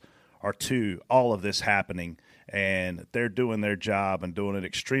backs are to all of this happening, and they're doing their job and doing it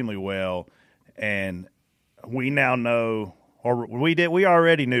extremely well. And we now know, or we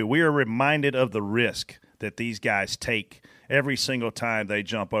already knew, we are reminded of the risk that these guys take every single time they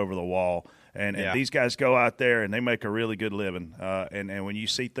jump over the wall. And these guys go out there and they make a really good living. And when you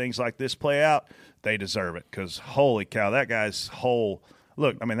see things like this play out, they deserve it, because holy cow, that guy's whole –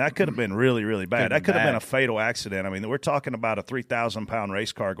 look, I mean, that could have been really, really bad. That could have been a fatal accident. I mean, we're talking about a 3,000-pound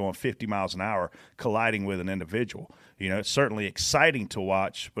race car going 50 miles an hour colliding with an individual. It's certainly exciting to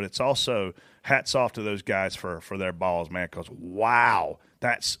watch, but it's also hats off to those guys for their balls, man, because, wow,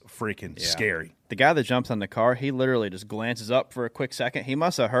 that's freaking scary. The guy that jumps on the car, he literally just glances up for a quick second. He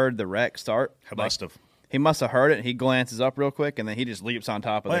must have heard the wreck start. He must have heard it, and he glances up real quick, and then he just leaps on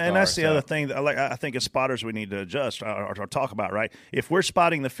top of the car. And that's the other thing that I think as spotters we need to adjust or talk about, right? If we're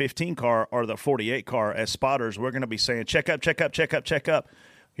spotting the 15 car or the 48 car as spotters, we're going to be saying, check up, check up, check up, check up.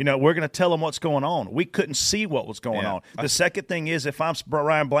 We're going to tell them what's going on. We couldn't see what was going on. The second thing is, if I'm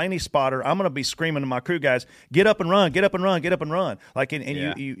Ryan Blaney's spotter, I'm going to be screaming to my crew guys, get up and run, get up and run, get up and run.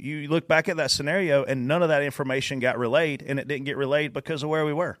 You look back at that scenario, and none of that information got relayed, and it didn't get relayed because of where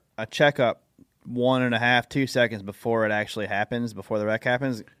we were. A checkup 1.5, 2 seconds before it actually happens, before the wreck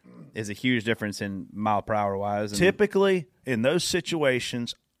happens, is a huge difference in mile per hour wise. Typically, in those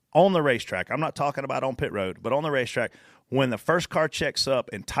situations on the racetrack, I'm not talking about on pit road, but on the racetrack, when the first car checks up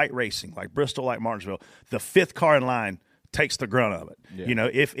in tight racing, like Bristol, like Martinsville, the fifth car in line takes the grunt of it. Yeah.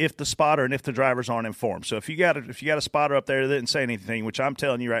 If the spotter and if the drivers aren't informed. So if you got a spotter up there that didn't say anything, which I'm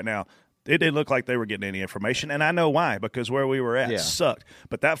telling you right now, it didn't look like they were getting any information, and I know why, because where we were at sucked.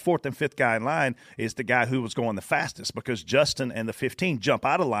 But that fourth and fifth guy in line is the guy who was going the fastest, because Justin and the 15 jump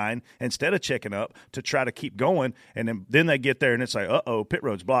out of line instead of checking up to try to keep going, and then they get there and it's like, uh-oh, pit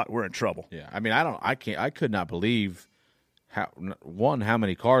road's blocked, we're in trouble. Yeah, I mean, I could not believe how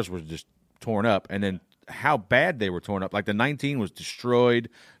many cars were just torn up, and then how bad they were torn up. Like the 19 was destroyed,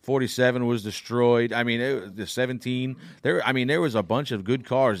 47 was destroyed. I mean, the 17. There was a bunch of good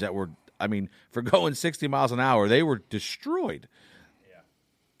cars that were. I mean, for going 60 miles an hour, they were destroyed. Yeah.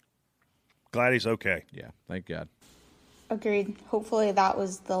 Glad he's okay. Yeah, thank God. Agreed. Hopefully that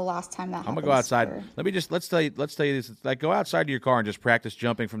was the last time that happens. I'm gonna go outside. Let's tell you this. Like, go outside to your car and just practice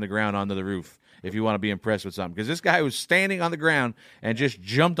jumping from the ground onto the roof if you want to be impressed with something. Because this guy was standing on the ground and just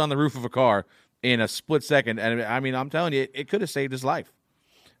jumped on the roof of a car in a split second. And I mean, I'm telling you, it could have saved his life.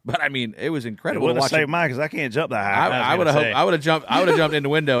 But I mean, it was incredible. It would have saved mine because I can't jump that high. I would have jumped in the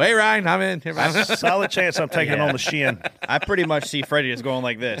window. Hey, Ryan, I'm in. Solid chance I'm taking it on the shin. I pretty much see Freddie just going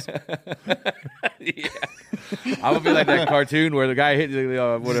like this. Yeah. I'm gonna be like that cartoon where the guy hit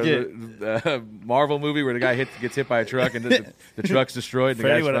the Marvel movie where the guy gets hit by a truck and the truck's destroyed.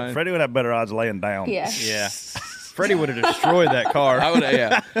 And Freddie would have better odds laying down. Yeah. Yeah. Freddie would have destroyed that car. I would,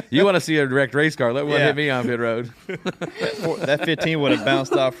 yeah. You want to see a direct race car? Let one Yeah. hit me on pit road. That 15 would have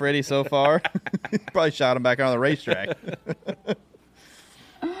bounced off Freddie so far. Probably shot him back on the racetrack.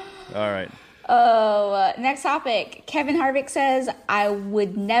 All right. Oh, next topic. Kevin Harvick says, I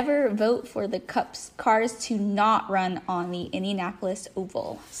would never vote for the Cup's cars to not run on the Indianapolis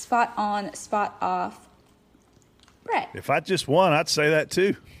Oval. Spot on, spot off. Brett. If I just won, I'd say that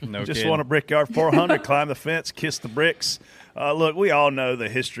too. No just kidding. want a Brickyard 400, climb the fence, kiss the bricks. Look, we all know the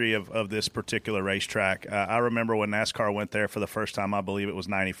history of this particular racetrack. I remember when NASCAR went there for the first time, I believe it was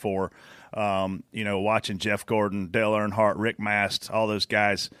 94. Watching Jeff Gordon, Dale Earnhardt, Rick Mast, all those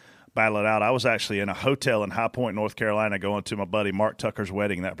guys battle it out. I was actually in a hotel in High Point, North Carolina, going to my buddy Mark Tucker's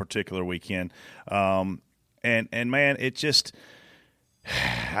wedding that particular weekend. And man, it just,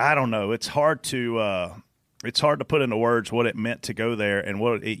 I don't know. It's hard to put into words what it meant to go there and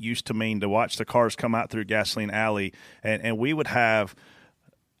what it used to mean to watch the cars come out through Gasoline Alley. And we would have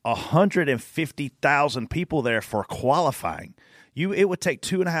 150,000 people there for qualifying. It would take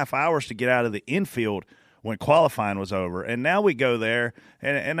 2.5 hours to get out of the infield when qualifying was over. And now we go there,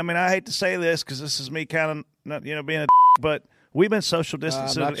 and I mean, I hate to say this because this is me kind of, being a but we've been social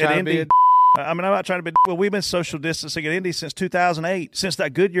distancing not at trying to be Indy. I'm not trying to be, but we've been social distancing at Indy since 2008, since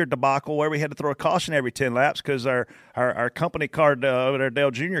that Goodyear debacle where we had to throw a caution every 10 laps because our company car over there, Dale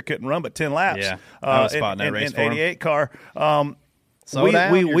Jr., couldn't run but 10 laps. Yeah, I was spotting that race for him. 88 car. Slow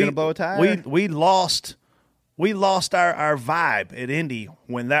down, you're gonna blow a tire. We lost our vibe at Indy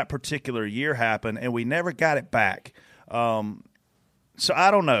when that particular year happened, and we never got it back. So I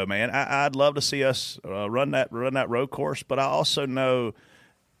don't know, man. I'd love to see us run that road course, but I also know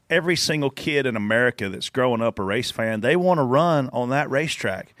every single kid in America that's growing up a race fan, they want to run on that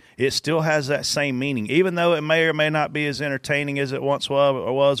racetrack. It still has that same meaning, even though it may or may not be as entertaining as it once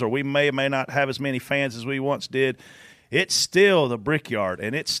was, or we may or may not have as many fans as we once did. It's still the Brickyard,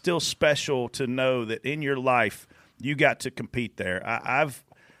 and it's still special to know that in your life you got to compete there.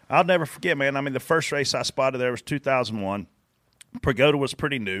 I'll never forget, man. I mean, the first race I spotted there was 2001. Pagoda was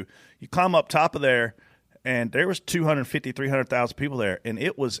pretty new. You climb up top of there, and there was 250, 300,000 people there, and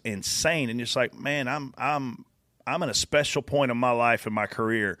it was insane. And you're just like, man, I'm in a special point in my life and my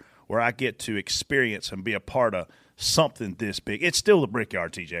career where I get to experience and be a part of something this big. It's still the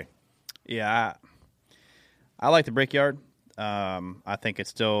Brickyard, TJ. Yeah, I like the Brickyard. I think it's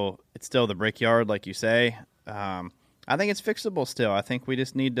still the Brickyard, like you say. I think it's fixable still. I think we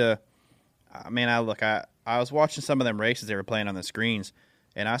just need to. I mean, I was watching some of them races they were playing on the screens,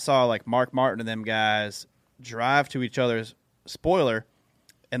 and I saw like Mark Martin and them guys drive to each other's spoiler,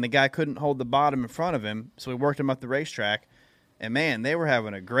 and the guy couldn't hold the bottom in front of him, so we worked him up the racetrack. And man, they were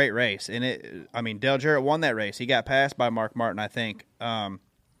having a great race. And Dale Jarrett won that race. He got passed by Mark Martin, I think, and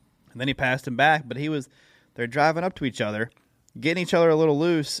then he passed him back. But they're driving up to each other, getting each other a little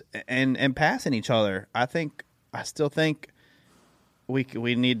loose, and passing each other. I still think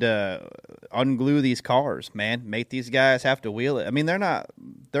we need to unglue these cars, man. Make these guys have to wheel it. I mean, they're not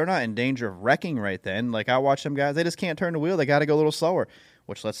in danger of wrecking right then. Like I watch some guys, they just can't turn the wheel. They got to go a little slower,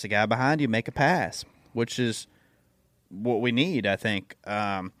 which lets the guy behind you make a pass, which is what we need, I think.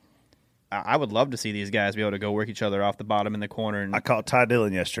 I would love to see these guys be able to go work each other off the bottom in the corner. And I caught Ty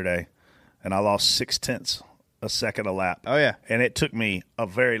Dillon yesterday, and I lost 0.6 a second a lap. Oh, yeah. And it took me a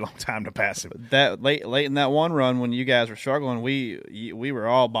very long time to pass him. That late in that one run when you guys were struggling, we were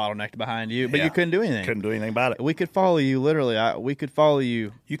all bottlenecked behind you, but Yeah. you couldn't do anything. Couldn't do anything about it. We could follow you, literally. We could follow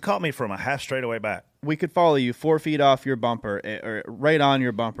you. You caught me from a half straightaway back. We could follow you 4 feet off your bumper, or right on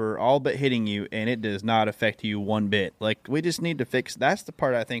your bumper, all but hitting you, and it does not affect you one bit. Like, we just need to fix. That's the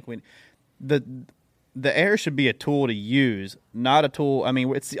part I think the air should be a tool to use, not a tool. I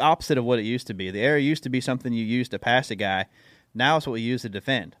mean, it's the opposite of what it used to be. The air used to be something you used to pass a guy. Now it's what we use to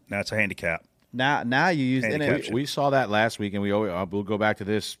defend. Now it's a handicap. Now you use Handicap. We saw that last week, and we'll go back to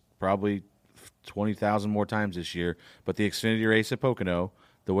this probably 20,000 more times this year. But the Xfinity race at Pocono,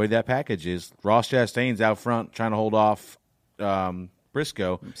 the way that package is, Ross Chastain's out front trying to hold off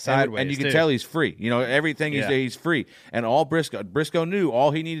Briscoe Sideways, and you can too. tell he's free. You know, everything Yeah. he's free. And all Briscoe knew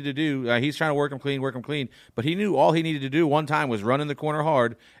all he needed to do. He's trying to work him clean. But he knew all he needed to do one time was run in the corner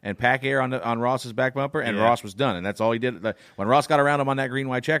hard and pack air on Ross's back bumper, and Yeah. Ross was done. And that's all he did. When Ross got around him on that green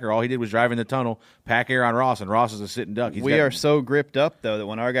white checker, all he did was drive in the tunnel, pack air on Ross, and Ross is a sitting duck. We are so gripped up though that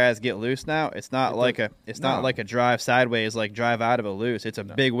when our guys get loose now, it's not like a drive sideways, like drive out of it loose. It's a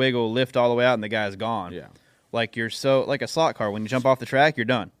big wiggle, lift all the way out, and the guy's gone. Yeah. Like you're so like a slot car. When you jump off the track, you're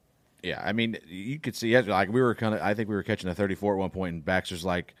done. Yeah, I mean, you could see, like I think we were catching a 34 at one point, and Baxter's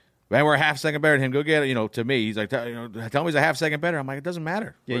like, man, we're a half second better than him. Go get it. You know, to me, he's like, tell me he's a half second better. I'm like, it doesn't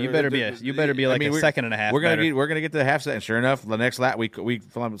matter. Yeah, you better be like a second and a half. We're gonna get to the half second. Sure enough, the next lap we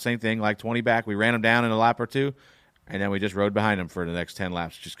filmed the same thing, like 20 back. We ran him down in a lap or two, and then we just rode behind him for the next 10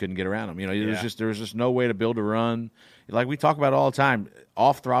 laps. Just couldn't get around him. You know, there was just no way to build a run. Like we talk about all the time,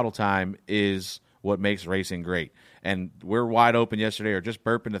 off throttle time is what makes racing great. And we're wide open yesterday, or just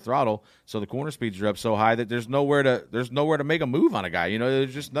burping the throttle, so the corner speeds are up so high that there's nowhere to make a move on a guy. You know,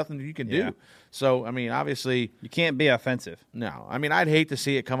 there's just nothing you can do. So I mean, obviously, you can't be offensive. No, I mean, I'd hate to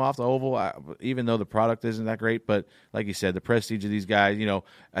see it come off the oval, even though the product isn't that great. But like you said, the prestige of these guys. You know,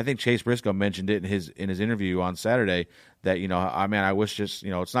 I think Chase Briscoe mentioned it in his interview on Saturday that I wish it's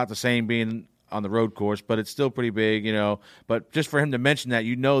not the same being on the road course, but it's still pretty big, But just for him to mention that,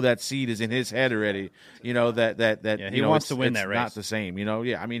 that seed is in his head already. He wants to win that race. Not the same,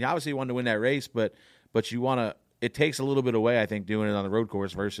 Yeah, I mean, obviously he wanted to win that race, but you want to. It takes a little bit away, I think, doing it on the road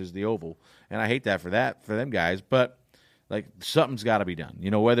course versus the oval, and I hate that for them guys. But like something's got to be done,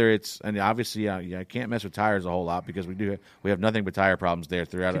 whether it's, and obviously I can't mess with tires a whole lot because we have nothing but tire problems there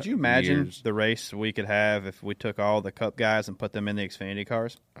throughout. Could you imagine years. the race we could have if we took all the Cup guys and put them in the Xfinity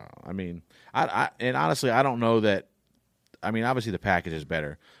cars? I mean, and honestly, I don't know that. I mean, obviously the package is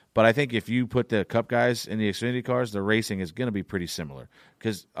better, but I think if you put the Cup guys in the Xfinity cars, the racing is going to be pretty similar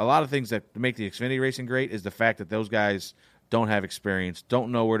because a lot of things that make the Xfinity racing great is the fact that those guys don't have experience,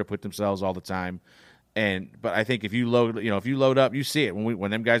 don't know where to put themselves all the time. But I think if you load up, you see it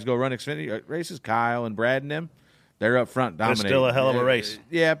when them guys go run Xfinity races. Kyle and Brad and them, they're up front dominating. It's still a hell of a race.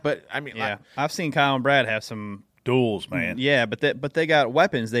 Yeah, but I mean, I've seen Kyle and Brad have some duels, man. Yeah, but they got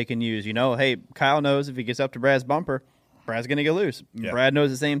weapons they can use. Hey, Kyle knows if he gets up to Brad's bumper, Brad's going to get loose. Yeah. Brad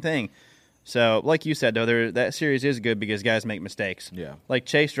knows the same thing. So, like you said, though, that series is good because guys make mistakes. Yeah, like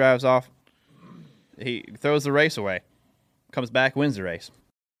Chase drives off, he throws the race away, comes back, wins the race.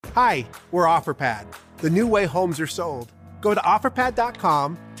 Hi, we're OfferPad, the new way homes are sold. Go to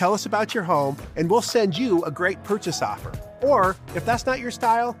OfferPad.com, tell us about your home, and we'll send you a great purchase offer. Or, if that's not your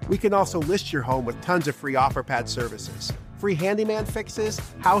style, we can also list your home with tons of free OfferPad services. Free handyman fixes,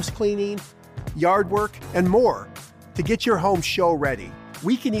 house cleaning, yard work, and more to get your home show ready.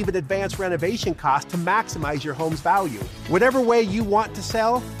 We can even advance renovation costs to maximize your home's value. Whatever way you want to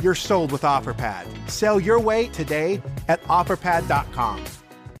sell, you're sold with OfferPad. Sell your way today at OfferPad.com.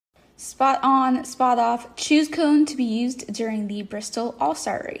 Spot on, spot off. Choose cone to be used during the Bristol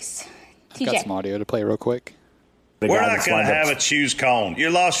All-Star Race. TJ. Got some audio to play real quick. We're not going to have a choose cone. You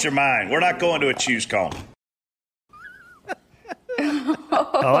lost your mind. We're not going to a choose cone.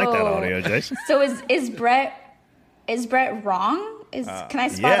 I like that audio, Jason. So is Brett wrong? Can I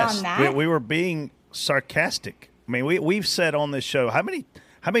spot on that? We were being sarcastic. I mean, we've said on this show, how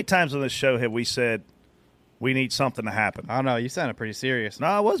many times on this show have we said we need something to happen? I don't know. You sounded pretty serious. No,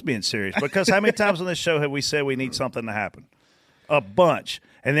 I was being serious because how many times on this show have we said we need something to happen? A bunch.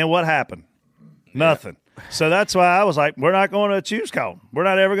 And then what happened? Nothing. So that's why I was like, we're not going to a choose cone. We're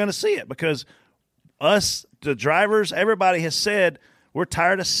not ever going to see it because us, the drivers, everybody has said we're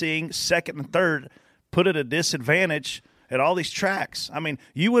tired of seeing second and third put at a disadvantage at all these tracks. I mean,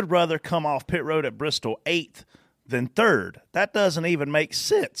 you would rather come off pit road at Bristol 8th than 3rd. That doesn't even make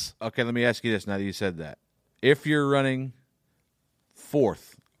sense. Okay, let me ask you this now that you said that. If you're running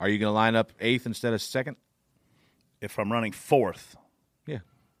 4th, are you going to line up 8th instead of 2nd? If I'm running 4th. Yeah.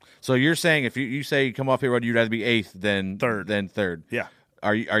 So you're saying if you say you come off pit road, you'd rather be 8th than 3rd. Yeah.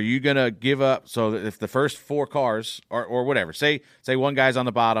 Are you going to give up? So if the first 4 cars or whatever, say one guy's on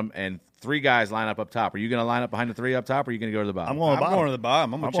the bottom and 3 guys line up top, are you going to line up behind the 3 up top, or are you going to go to the bottom? I'm going to the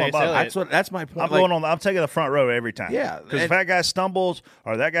bottom. I'm going to chase Elliott. That's my point. I'm taking the front row every time. Yeah, because if that guy stumbles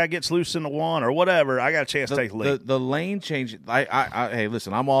or that guy gets loose in the one or whatever, I got a chance to take the lead. The lane change. Hey,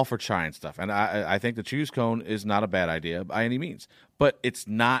 listen, I'm all for trying stuff, and I think the choose cone is not a bad idea by any means, but it's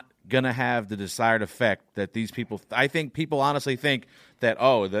not going to have the desired effect that these people. I think people honestly think that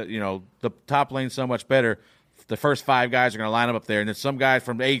the top lane's so much better. The first 5 guys are going to line up there, and then some guy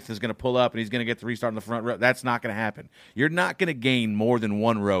from 8th is going to pull up, and he's going to get the restart in the front row. That's not going to happen. You're not going to gain more than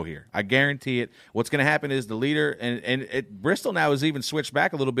 1 row here. I guarantee it. What's going to happen is the leader, and Bristol now has even switched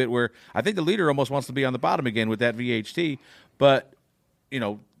back a little bit where I think the leader almost wants to be on the bottom again with that VHT, but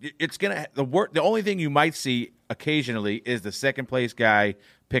it's going to the only thing you might see occasionally is the second place guy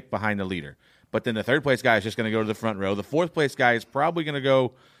pick behind the leader. But then the third place guy is just going to go to the front row. The fourth place guy is probably going to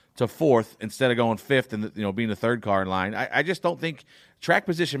go to 4th instead of going 5th and being the 3rd car in line. I just don't think track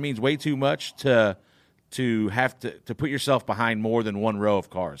position means way too much to have to put yourself behind more than 1 row of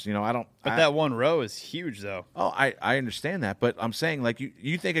cars. But that 1 row is huge, though. Oh, I understand that, but I'm saying like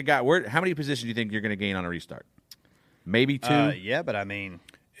you think a guy. How many positions do you think you're going to gain on a restart? Maybe 2. Yeah, but I mean,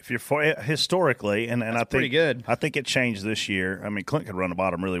 if you're historically, and I think pretty good. I think it changed this year. I mean, Clint could run the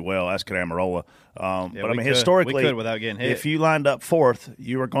bottom really well. As could Amarola. But I mean, we historically, could without getting hit. If you lined up fourth,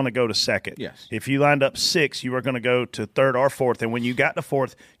 you were going to go to second. Yes. If you lined up sixth, you were going to go to third or fourth. And when you got to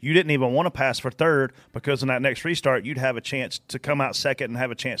fourth, you didn't even want to pass for third because in that next restart, you'd have a chance to come out second and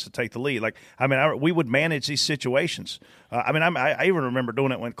have a chance to take the lead. Like, I mean, we would manage these situations. I even remember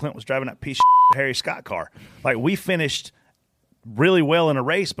doing it when Clint was driving that piece of Harry Scott car. Like, we finished really well in a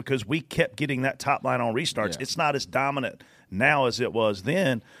race because we kept getting that top line on restarts. Yeah. It's not as dominant now as it was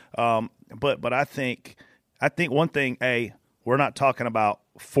then. But I think one thing, we're not talking about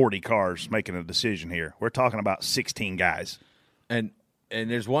 40 cars making a decision here. We're talking about 16 guys. And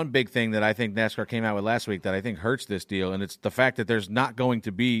there's one big thing that I think NASCAR came out with last week that I think hurts this deal, and it's the fact that there's not going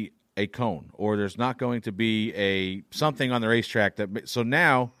to be a cone or there's not going to be a something on the racetrack. So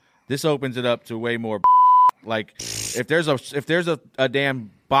now this opens it up to way more. Like if there's a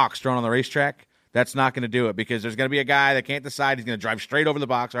damn box thrown on the racetrack, that's not going to do it because there's going to be a guy that can't decide. He's going to drive straight over the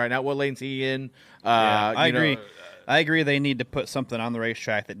box. All right, now what lane's he in? I agree. I agree. They need to put something on the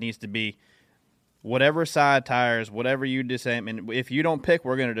racetrack that needs to be whatever side tires, whatever you decide. I mean, if you don't pick,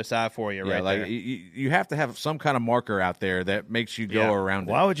 we're going to decide for you. Right, like there. You have to have some kind of marker out there that makes you go around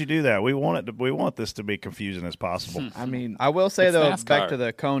it. Why would you do that? We want this to be confusing as possible. I mean, I will say though, NASCAR. back to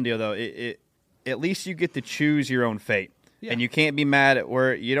the cone deal though, at least you get to choose your own fate, and you can't be mad at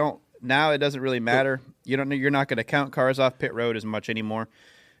where you don't. Now it doesn't really matter. You're not going to count cars off pit road as much anymore.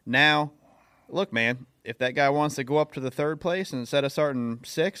 Now, look, man, if that guy wants to go up to the third place instead of starting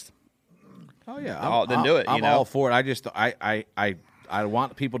sixth, then do it. I'm all for it. I just I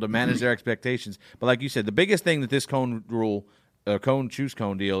want people to manage their expectations. But like you said, the biggest thing that this cone rule, choose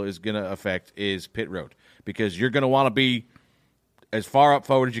cone deal is going to affect is pit road because you're going to want to be as far up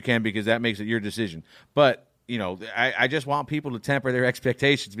forward as you can because that makes it your decision. But, I just want people to temper their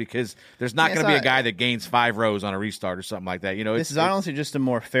expectations because there's not going to be a guy that gains 5 rows on a restart or something like that. This is honestly just a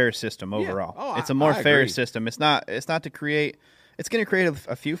more fair system overall. Yeah. It's a more fair agree. system. It's not to create – it's going to create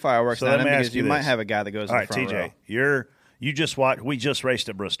a few fireworks on it because you might have a guy that goes in the front row. TJ, you just watched – we just raced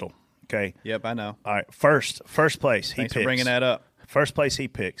at Bristol, okay? Yep, I know. All right, first place he Thanks picks. for bringing that up. First place he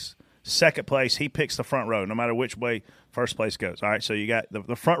picks. Second place, he picks the front row, no matter which way first place goes. All right, so you got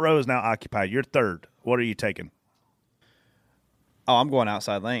the front row is now occupied. You're third. What are you taking? Oh, I'm going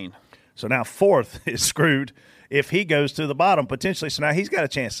outside lane. So now fourth is screwed if he goes to the bottom potentially. So now he's got a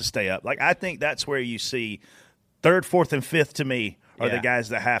chance to stay up. Like I think that's where you see third, fourth, and fifth to me are the guys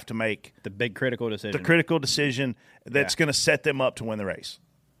that have to make the big critical decision. The critical decision that's going to set them up to win the race.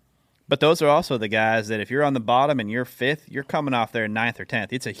 But those are also the guys that if you're on the bottom and you're fifth, you're coming off there ninth or 10th.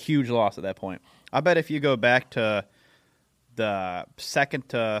 It's a huge loss at that point. I bet if you go back to the second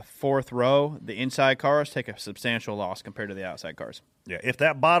to fourth row, the inside cars take a substantial loss compared to the outside cars. Yeah, if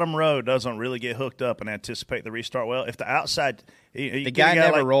that bottom row doesn't really get hooked up and anticipate the restart well, if the outside the guy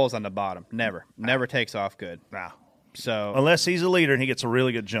never rolls on the bottom, never takes off good. Nah. So unless he's a leader and he gets a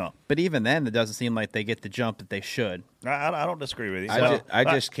really good jump. But even then, it doesn't seem like they get the jump that they should. I don't disagree with you. I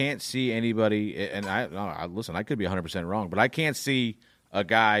just can't see anybody, and listen, I could be 100% wrong, but I can't see a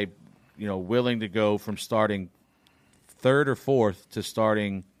guy, willing to go from starting third or fourth to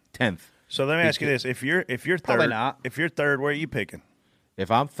starting 10th. So let me ask you this: if you're third, Probably not. If you're third, where are you picking? If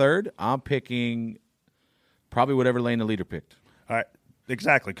I'm third, I'm picking probably whatever lane the leader picked. All right.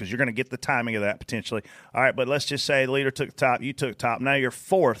 Exactly, because you're going to get the timing of that potentially. All right, but let's just say the leader took the top, you took the top. Now you're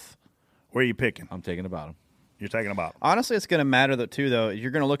fourth. Where are you picking? I'm taking the bottom. You're taking the bottom. Honestly, it's going to matter though.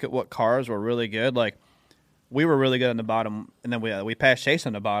 You're going to look at what cars were really good. Like we were really good on the bottom, and then we passed Chase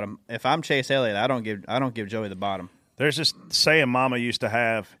on the bottom. If I'm Chase Elliott, I don't give Joey the bottom. There's this saying Mama used to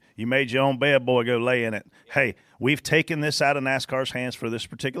have: "You made your own bed, boy, go lay in it." Hey, we've taken this out of NASCAR's hands for this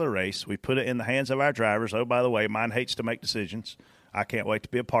particular race. We put it in the hands of our drivers. Oh, by the way, mine hates to make decisions. I can't wait to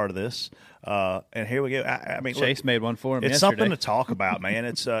be a part of this. And here we go. I mean, Chase made one for him. It's yesterday. something to talk about, man.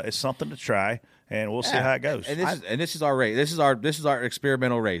 It's something to try, and we'll see how it goes. And this is our race. This is our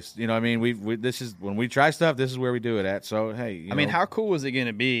experimental race. I mean, we this is when we try stuff. This is where we do it at. So hey, I mean, how cool is it going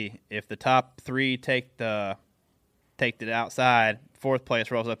to be if the top 3 take the outside, fourth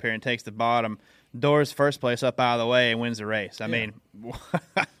place rolls up here and takes the bottom, Doors first place up out of the way and wins the race? I mean,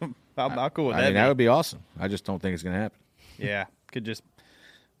 how cool would that be? That would be awesome. I just don't think it's going to happen. Yeah. Could just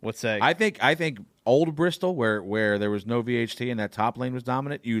say I think old Bristol where there was no VHT and that top lane was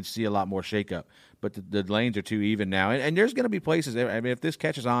dominant, you would see a lot more shakeup. But the lanes are too even now, and there's going to be places. I mean, if this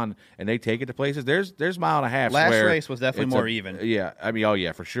catches on and they take it to places, there's mile and a half. Last race was definitely more even. Yeah, I mean, oh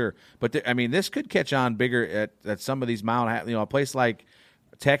yeah, for sure. But I mean, this could catch on bigger at some of these mile and a half. A place like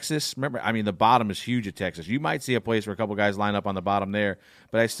Texas, remember, I mean, the bottom is huge at Texas. You might see a place where a couple guys line up on the bottom there,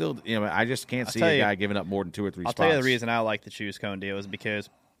 but I still, I just can't see a guy giving up more than 2 or 3 spots. I'll tell you the reason I like the choose cone deal is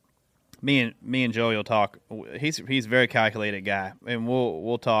because me and Joey will talk. He's a very calculated guy, and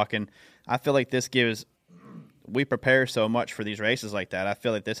we'll talk. And I feel like this gives we prepare so much for these races like that. I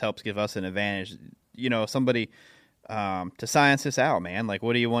feel like this helps give us an advantage. Somebody to science this out, man. Like,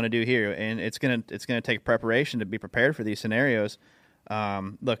 what do you want to do here? And it's gonna take preparation to be prepared for these scenarios.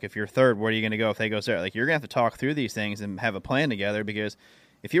 Look, if you're third, where are you going to go if they go there? Like, you're going to have to talk through these things and have a plan together, because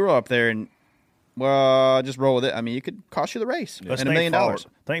if you roll up there and, just roll with it, I mean, you could cost you the race and $1 million.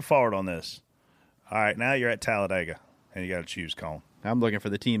 Think forward on this. All right, now you're at Talladega, and you got to choose cone. I'm looking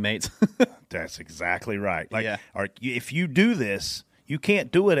for the teammates. That's exactly right. Like, yeah. If you do this, you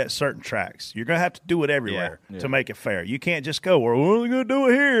can't do it at certain tracks. You're going to have to do it everywhere to make it fair. You can't just go, we're only going to do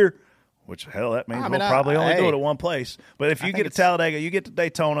it here. Which, hell, that means we'll probably only do it at one place. But if you get to Talladega, you get to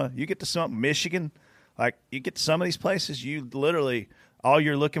Daytona, you get to some Michigan, like you get to some of these places, you literally, all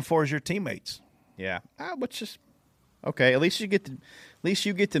you're looking for is your teammates. Yeah. Which is okay. At least you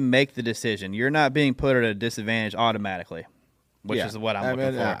get to make the decision. You're not being put at a disadvantage automatically, which is what I'm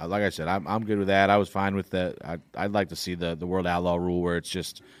looking for. Like I said, I'm good with that. I was fine with that. I'd like to see the World Outlaw rule where it's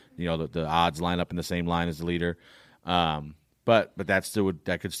just, the odds line up in the same line as the leader. But you'd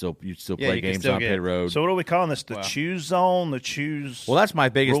still play games on pit road. So what are we calling this? The choose zone, the choose. Well, that's my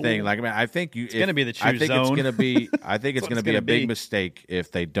biggest rule? thing. Like, I mean, I think it's going to be the choose zone. I think it's going to be a big mistake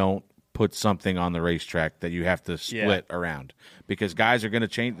if they don't put something on the racetrack that you have to split around, because guys are going to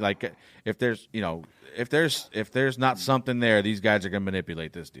change. Like, if there's not something there, these guys are going to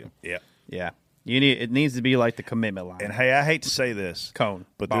manipulate this deal. Yeah. Yeah. It needs to be like the commitment line. And hey, I hate to say this, cone,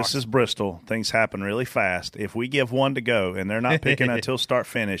 but this is Bristol. Things happen really fast. If we give one to go and they're not picking until start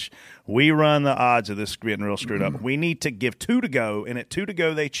finish, we run the odds of this getting real screwed up. We need to give 2 to go, and at 2 to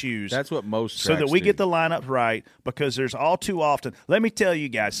go they choose. That's what most so that we get the lineup right, because there's all too often. Let me tell you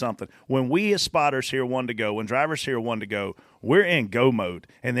guys something. When we as spotters hear 1 to go, when drivers hear 1 to go, we're in go mode,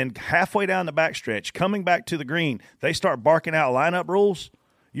 and then halfway down the backstretch, coming back to the green, they start barking out lineup rules.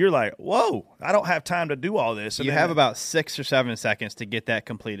 You're like, whoa, I don't have time to do all this. And you have about 6 or 7 seconds to get that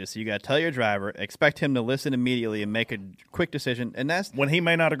completed. So you got to tell your driver, expect him to listen immediately and make a quick decision. And that's when he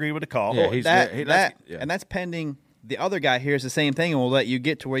may not agree with the call. And that's pending. The other guy hears the same thing and will let you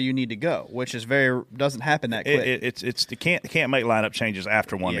get to where you need to go, which is doesn't happen that quick. Can't make lineup changes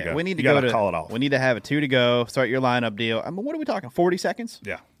after 1 to go. We need to call it off. We need to have a 2 to go. Start your lineup deal. I mean, what are we talking? 40 seconds?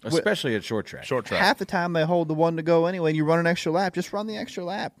 Yeah, especially at short track. Half the time they hold the 1 to go anyway. And you run an extra lap. Just run the extra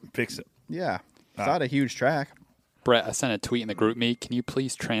lap. Fix it. Yeah, it's not a huge track. Brett, I sent a tweet in the group meet. Can you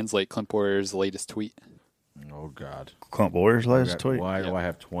please translate Clint Bowyer's latest tweet? Oh, God. Clint Bowyer's latest tweet? Why do I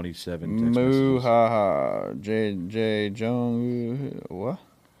have 27 text Moo messages? ha ha. J. Jong. What?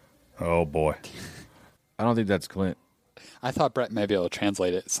 Oh, boy. I don't think that's Clint. I thought Brett may be able to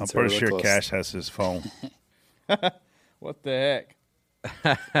translate it. I'm pretty sure Cash has his phone. What the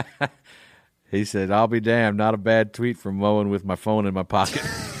heck? He said, I'll be damned. Not a bad tweet from mowing with my phone in my pocket.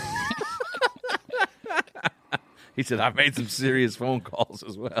 He said, I've made some serious phone calls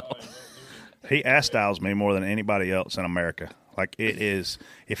as well. He ass-dials me more than anybody else in America. Like, it is,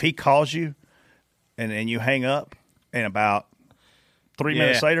 if he calls you and you hang up, and about 3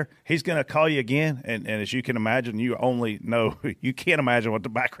 minutes later, he's going to call you again. And as you can imagine, you can't imagine what the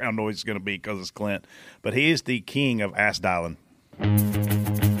background noise is going to be because it's Clint. But he is the king of ass-dialing.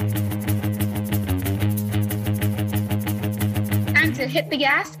 Time to hit the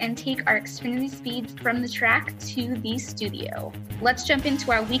gas and take our Xfinity speeds from the track to the studio. Let's jump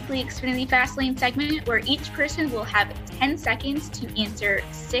into our weekly Xfinity Fastlane segment, where each person will have 10 seconds to answer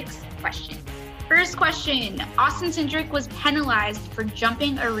 6 questions. First question, Austin Cindric was penalized for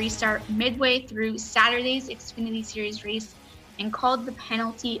jumping a restart midway through Saturday's Xfinity Series race and called the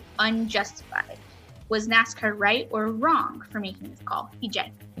penalty unjustified. Was NASCAR right or wrong for making this call?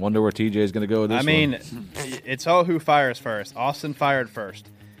 TJ. Wonder where TJ is going to go with this one. It's all who fires first. Austin fired first.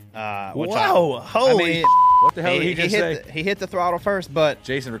 Holy what the hell did he just say? He hit the throttle first, but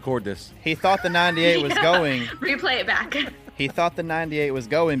Jason, record this. He thought the 98 was going. Replay it back. He thought the 98 was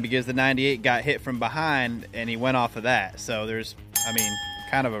going because the 98 got hit from behind, and he went off of that. So there's,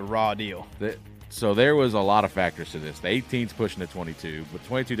 kind of a raw deal. So there was a lot of factors to this. The 18's pushing the 22, but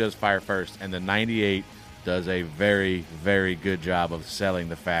 22 does fire first, and the 98 does a very, very good job of selling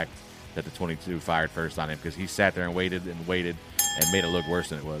the fact that the 22 fired first on him, because he sat there and waited and made it look worse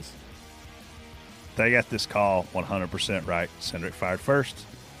than it was. They got this call 100% right. Cindric fired first.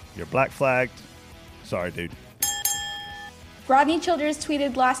 You're black flagged. Sorry, dude. Rodney Childers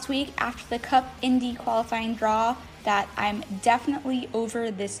tweeted last week after the Cup Indy qualifying draw that I'm definitely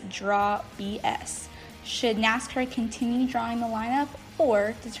over this draw BS. Should NASCAR continue drawing the lineup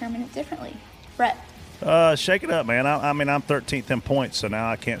or determine it differently? Brett. Shake it up, man. I mean, I'm 13th in points, so now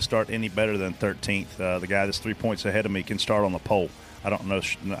I can't start any better than 13th. The guy that's 3 points ahead of me can start on the pole. I don't know.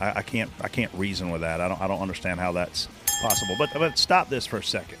 I can't reason with that. I don't understand how that's possible. But stop this for a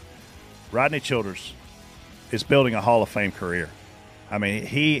second. Rodney Childers is building a Hall of Fame career. I mean,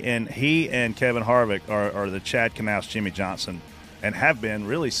 he and Kevin Harvick are the Chad Knaus, Jimmy Johnson, and have been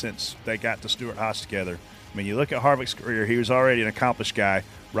really since they got to Stewart-Haas together. I mean, you look at Harvick's career, he was already an accomplished guy.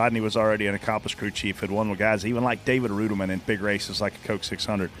 Rodney was already an accomplished crew chief, had won with guys even like David Ruderman in big races like a Coke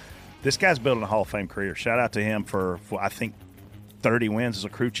 600. This guy's building a Hall of Fame career. Shout out to him for I think, 30 wins as a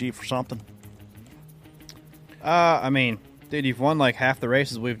crew chief or something. I mean, dude, you've won like half the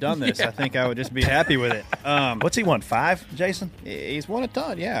races we've done this. Yeah. I think I would just be happy with it. What's he won, 5, Jason? He's won a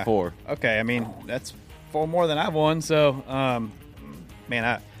ton, yeah. 4. Okay, I mean, that's 4 more than I've won, so,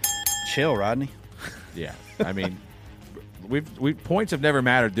 man, chill, Rodney. Yeah, I mean, points have never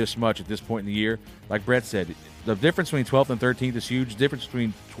mattered this much at this point in the year. Like Brett said, the difference between 12th and 13th is huge. The difference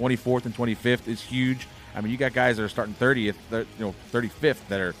between 24th and 25th is huge. I mean, you got guys that are starting 30th, 35th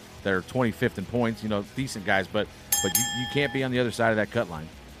that are 25th in points. Decent guys, but you can't be on the other side of that cut line.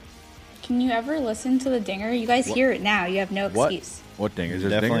 Can you ever listen to the dinger? You guys hear it now. You have no excuse. What dinger?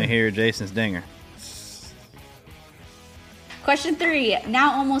 Definitely hear Jason's dinger. Question 3.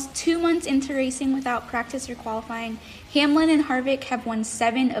 Now almost 2 months into racing without practice or qualifying, Hamlin and Harvick have won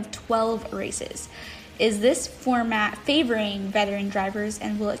 7 of 12 races. Is this format favoring veteran drivers,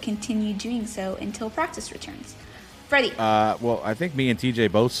 and will it continue doing so until practice returns? Freddie. Well, I think me and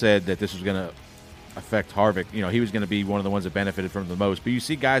TJ both said that this was going to affect Harvick. He was going to be one of the ones that benefited from it the most. But you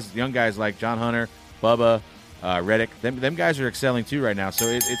see young guys like John Hunter, Bubba, Reddick, them guys are excelling too right now. So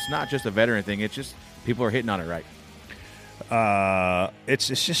it's not just a veteran thing. It's just people are hitting on it right. It's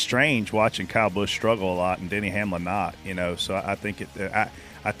just strange watching Kyle Busch struggle a lot and Denny Hamlin not. So I think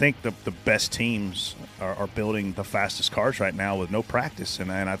I think the best teams are building the fastest cars right now with no practice,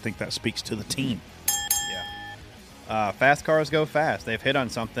 and I think that speaks to the team. Yeah. Fast cars go fast. They've hit on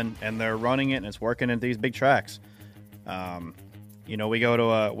something, and they're running it, and it's working at these big tracks. We go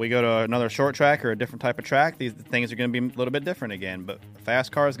to another short track or a different type of track. These things are going to be a little bit different again. But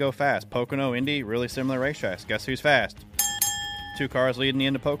fast cars go fast. Pocono, Indy, really similar racetracks. Guess who's fast? 2 cars leading the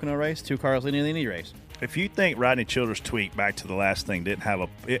Indy Pocono race, 2 cars leading the Indy race. If you think Rodney Childers' tweet back to the last thing didn't have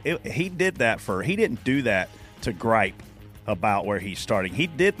he didn't do that to gripe about where he's starting. He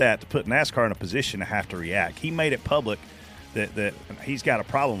did that to put NASCAR in a position to have to react. He made it public that he's got a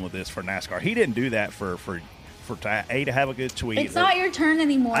problem with this for NASCAR. He didn't do that to have a good tweet. It's not your turn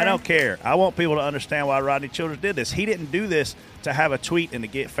anymore. I don't care. I want people to understand why Rodney Childers did this. He didn't do this to have a tweet and to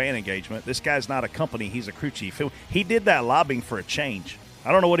get fan engagement. This guy's not a company. He's a crew chief. He did that lobbying for a change.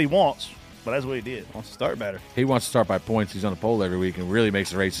 I don't know what he wants, but that's what he did. Wants to start better. He wants to start by points. He's on the pole every week and really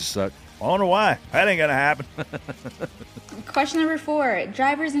makes the races suck. I wonder why. That ain't going to happen. Question number 4.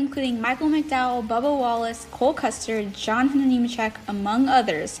 Drivers including Michael McDowell, Bubba Wallace, Cole Custer, John Hunter Nemechek, among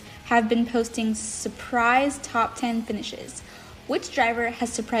others, have been posting surprise top 10 finishes. Which driver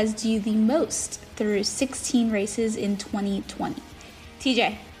has surprised you the most through 16 races in 2020?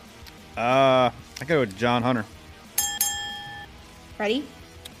 TJ. I go with John Hunter. Ready?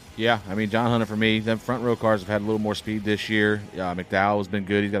 Yeah, I mean, John Hunter for me. Them front row cars have had a little more speed this year. McDowell has been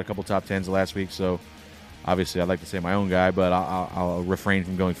good. He's got a couple top 10s last week, so obviously I'd like to say my own guy, but I'll refrain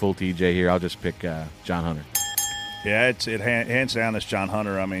from going full TJ here. I'll just pick John Hunter. Yeah, it hands down it's John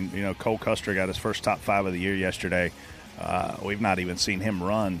Hunter. I mean, Cole Custer got his first top 5 of the year yesterday. We've not even seen him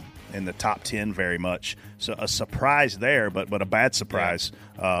run in the top 10 very much. So a surprise there, but a bad surprise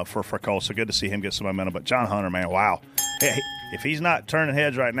for Cole. So good to see him get some momentum. But John Hunter, man, wow. Hey, if he's not turning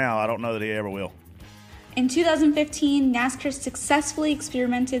heads right now, I don't know that he ever will. In 2015, NASCAR successfully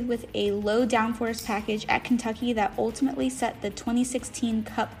experimented with a low downforce package at Kentucky that ultimately set the 2016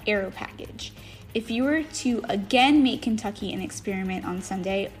 Cup Aero package. If you were to again make Kentucky an experiment on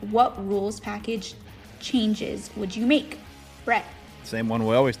Sunday, what rules package changes would you make? Brett. Same one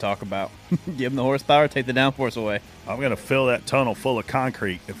we always talk about. Give them the horsepower, take the downforce away. I'm going to fill that tunnel full of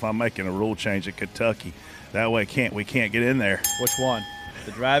concrete if I'm making a rule change at Kentucky. That way we can't get in there. Which one?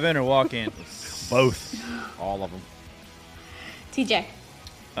 The drive-in or walk-in? Both. All of them. TJ.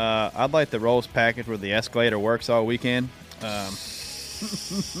 I'd like the rolls package where the escalator works all weekend.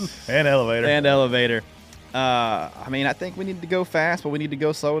 And elevator. I mean, I think we need to go fast, but we need to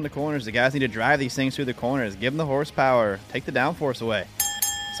go slow in the corners. The guys need to drive these things through the corners. Give them the horsepower. Take the downforce away.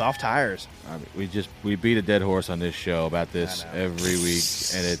 Soft tires. I mean, we beat a dead horse on this show about this every week,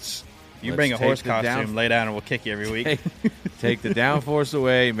 and You bring a horse costume, lay down, and we'll kick you every week. Take the downforce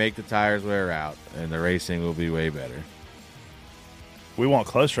away, make the tires wear out, and the racing will be way better. We want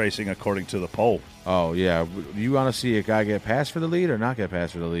close racing according to the poll. Oh, yeah. You want to see a guy get passed for the lead or not get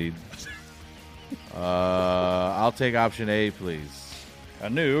passed for the lead? I'll take option A, please. A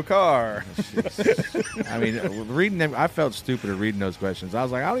new car. I mean, reading them, I felt stupid at reading those questions. I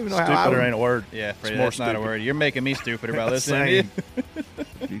was like, I don't even know how. Stupider ain't a word. Yeah, Freddie, that's not a word. You're making me stupid about this, ain't you?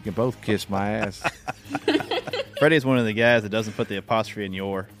 You can both kiss my ass. Freddie's one of the guys that doesn't put the apostrophe in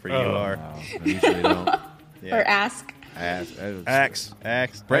your for you are. No, I usually don't. Yeah. Or ask. Axe.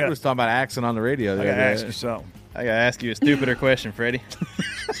 Brett was talking about axing on the radio. I got to ask you something. I got to ask you a stupider question, Freddie.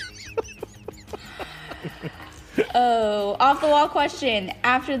 Oh, off the wall question.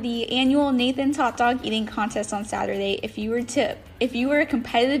 After the annual Nathan's Hot Dog eating contest on Saturday, if you were a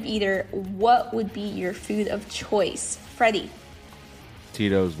competitive eater, what would be your food of choice? Freddie.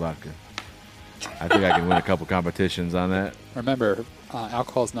 Tito's vodka. I think I can win a couple competitions on that. Remember,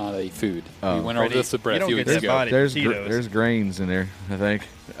 alcohol is not a food. Oh. We went over this with Brett a few weeks ago. There's grains in there, I think.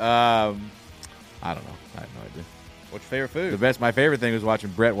 I don't know. I have no idea. What's your favorite food? My favorite thing was watching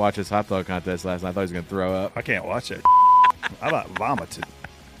Brett watch his hot dog contest last night. I thought he was going to throw up. I can't watch it. I about vomited.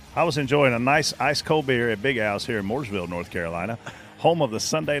 I was enjoying a nice ice cold beer at Big Al's here in Mooresville, North Carolina, home of the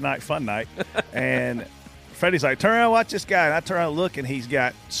Sunday night fun night. And Freddie's like, turn around and watch this guy. And I turn around and look, and he's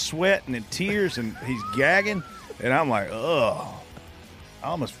got sweat and tears, and he's gagging. And I'm like, ugh. I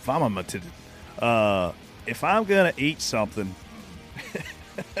almost vomited. If I'm going to eat something,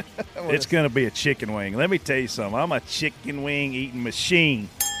 it's going to be a chicken wing. Let me tell you something. I'm a chicken wing eating machine.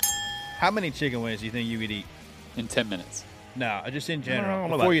 How many chicken wings do you think you could eat? In 10 minutes. No, just in general,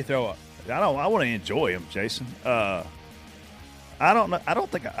 before you throw up. I want to enjoy them, Jason. I don't know. I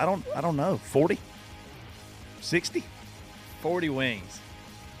don't know. 40? 60? 40 wings.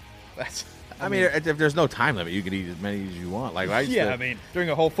 That's... I mean, if there's no time limit, you can eat as many as you want. Like, I mean, during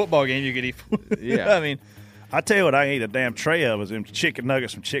a whole football game, you could eat. Yeah. I mean, I tell you what, I ate a damn tray of was them chicken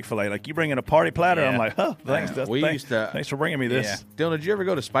nuggets from Chick-fil-A. Like, you bring in a party platter, I'm like, oh, thanks. Thanks for bringing me this. Yeah. Dylan, did you ever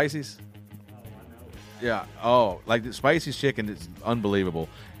go to Spicy's? Yeah. Oh, like the Spicy's chicken is unbelievable.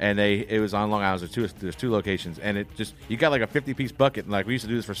 And it was on Long Island. There's two locations, and it just you got like a 50-piece bucket. And like we used to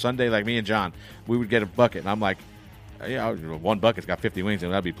do this for Sunday. Like me and John, we would get a bucket, and I'm like, yeah, one bucket's got 50 wings,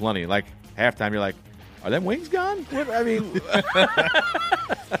 and that'd be plenty. Like halftime, you're like, are them wings gone? What, I mean,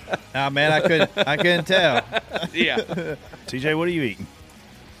 nah, man, I couldn't tell. Yeah. TJ, what are you eating?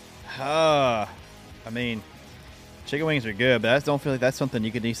 I mean, chicken wings are good, but I don't feel like that's something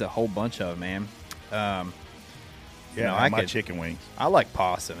you could eat a whole bunch of, man. I like chicken wings. I like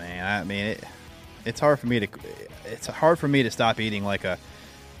pasta, man. I mean, it's hard for me to stop eating like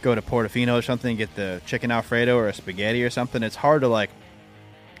go to Portofino or something, get the chicken Alfredo or a spaghetti or something. It's hard to like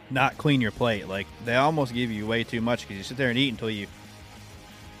not clean your plate. Like they almost give you way too much because you sit there and eat until you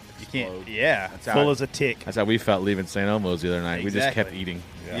can't. Yeah, full as a tick. That's how we felt leaving St. Elmo's the other night. Exactly. We just kept eating,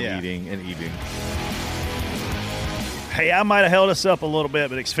 eating and eating. Hey, I might have held us up a little bit,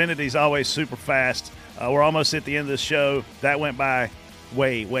 but Xfinity's always super fast. We're almost at the end of the show. That went by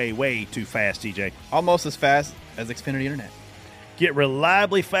way, way, way too fast, TJ. Almost as fast as Xfinity Internet. Get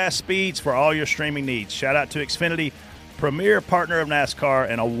reliably fast speeds for all your streaming needs. Shout out to Xfinity, premier partner of NASCAR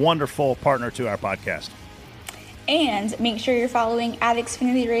and a wonderful partner to our podcast. And make sure you're following at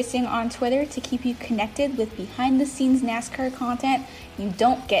Xfinity Racing on Twitter to keep you connected with behind-the-scenes NASCAR content you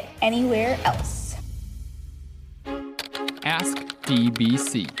don't get anywhere else. Ask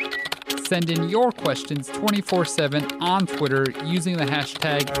DBC. Send in your questions 24/7 on Twitter using the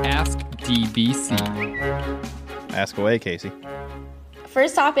hashtag AskDBC. Ask away, Casey.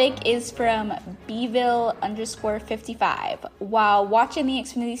 First topic is from Beeville_55. While watching the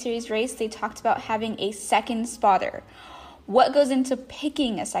Xfinity Series race, they talked about having a second spotter. What goes into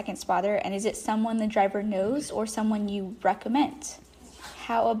picking a second spotter, and is it someone the driver knows or someone you recommend?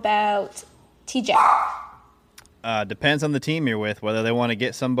 How about TJ? Depends on the team you're with, whether they want to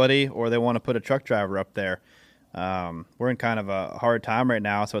get somebody or they want to put a truck driver up there. We're in kind of a hard time right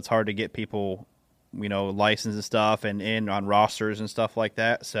now, so it's hard to get people, licensed and stuff and in on rosters and stuff like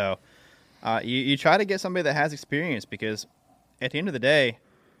that. So you try to get somebody that has experience because at the end of the day,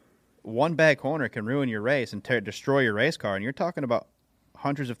 one bad corner can ruin your race and destroy your race car. And you're talking about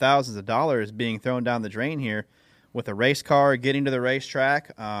hundreds of thousands of dollars being thrown down the drain here with a race car getting to the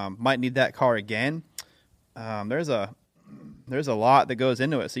racetrack. Might need that car again. There's a lot that goes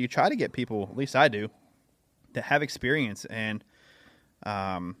into it. So you try to get people, at least I do, that have experience. And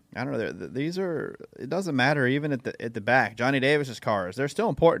I don't know. It doesn't matter even at the back. Johnny Davis's cars, they're still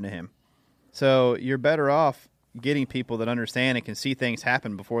important to him. So you're better off getting people that understand and can see things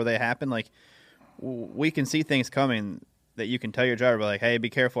happen before they happen. Like, we can see things coming that you can tell your driver, like, hey, be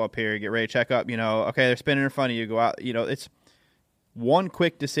careful up here, get ready to check up, okay, they're spinning in front of you, go out, it's one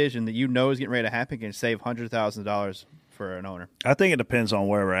quick decision that is getting ready to happen can save $100,000 for an owner. I think it depends on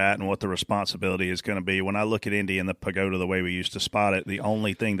where we're at and what the responsibility is going to be. When I look at Indy and the Pagoda the way we used to spot it, the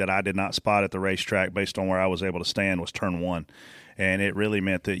only thing that I did not spot at the racetrack based on where I was able to stand was turn 1. And it really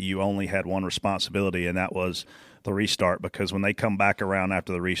meant that you only had one responsibility, and that was the restart, because when they come back around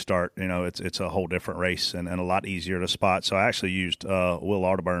after the restart, it's a whole different race and a lot easier to spot. So I actually used Will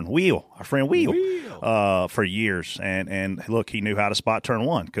Arterburn, our friend Will. For years. And look, he knew how to spot turn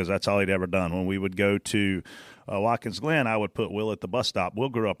 1 because that's all he'd ever done. When we would go to Watkins Glen, I would put Will at the bus stop. Will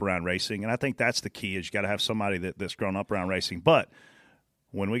grew up around racing, and I think that's the key is you got to have somebody that's grown up around racing. But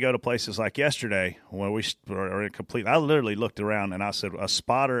when we go to places like yesterday, when we are complete, I literally looked around and I said,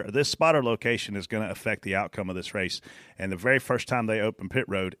 this spotter location is going to affect the outcome of this race. And the very first time they opened pit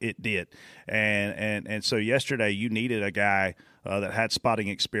road, it did. And so yesterday you needed a guy that had spotting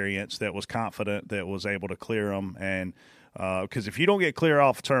experience, that was confident, that was able to clear them. And because if you don't get clear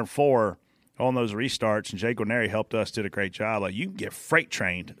off turn 4 on those restarts, and Jay Guarneri helped us, did a great job, like you can get freight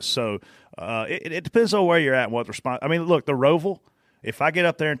trained. So it depends on where you're at and what response. I mean, look, the Roval, if I get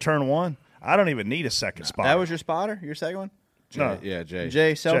up there in turn 1, I don't even need a second spotter. That was your spotter? Your second one? No. Yeah, Jay.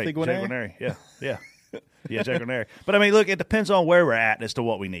 Jay Guarneri? Jay Guarneri. Yeah. Yeah, Jay Guarneri. But, I mean, look, it depends on where we're at as to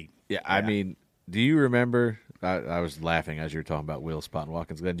what we need. Yeah, I mean, do you remember – I was laughing as you were talking about Will spotting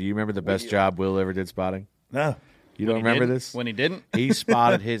Watkins Glen. Do you remember the best job Will ever did spotting? No. You don't remember this? When he didn't? He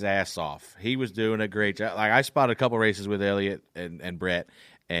spotted his ass off. He was doing a great job. Like, I spotted a couple races with Elliott and Brett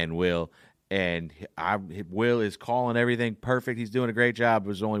and Will, and Will is calling everything perfect. He's doing a great job.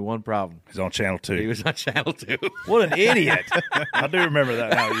 There's only one problem. He's on Channel 2. He was on Channel 2. What an idiot. I do remember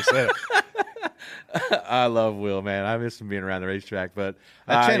that now you said it. I love Will, man. I miss him being around the racetrack. But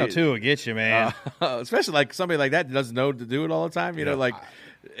that Channel 2 will get you, man. Especially like somebody like that doesn't know to do it all the time. You know, like –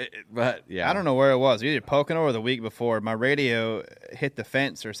 but yeah, I don't know where it was. Either Pocono or the week before, my radio hit the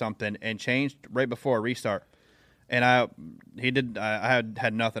fence or something and changed right before a restart. And I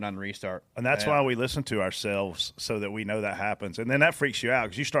had nothing on restart. And that's why we listen to ourselves so that we know that happens. And then that freaks you out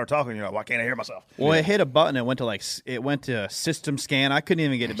because you start talking and you're like, why can't I hear myself? Well, it hit a button. It went to system scan. I couldn't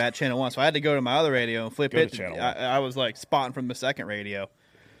even get it back channel 1, so I had to go to my other radio and flip it. I was like spotting from the second radio.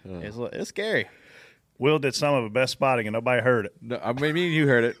 It's scary. Will did some of the best spotting, and nobody heard it. No, I mean, me and you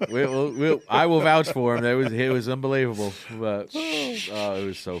heard it. I will vouch for him. It was unbelievable. But it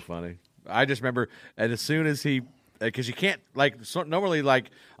was so funny. I just remember, and as soon as he, because you can't normally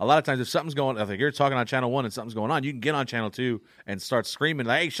a lot of times if something's going, like you're talking on Channel 1 and something's going on, you can get on Channel 2 and start screaming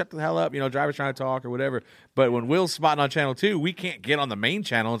like, "Hey, shut the hell up!" Driver's trying to talk or whatever. But when Will's spotting on Channel 2, we can't get on the main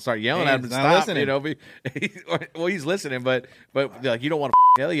channel and start yelling at him to stop. Listening. He's listening, but like you don't want to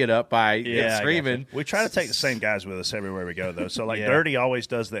Elliott up by screaming. We try to take the same guys with us everywhere we go, though. So Dirty always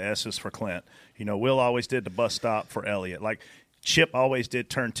does the S's for Clint. Will always did the bus stop for Elliott. Like Chip always did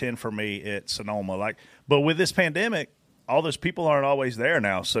turn 10 for me at Sonoma. But with this pandemic, all those people aren't always there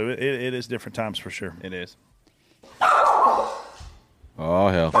now, so it is different times for sure. It is. Oh,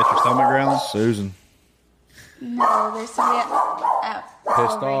 hell. That's your stomach growling? Susan. No, there's somebody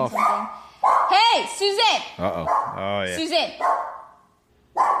pissed off. Something. Hey, Susan! Uh-oh. Oh, yeah.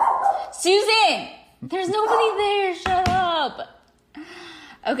 Susan! There's nobody there. Shut up.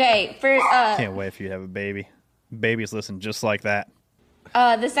 Okay, can't wait for you to have a baby. Babies listen just like that.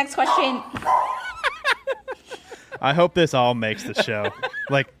 This next question. I hope this all makes the show.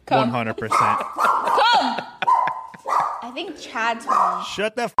 100%. Come! I think Chad's one.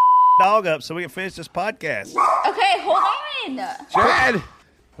 Shut that dog up so we can finish this podcast. Okay, hold on. Chad!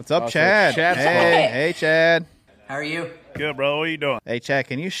 What's up, Chad? Hey, Chad. How are you? Good, bro. What are you doing? Hey, Chad,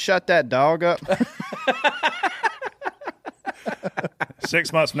 can you shut that dog up?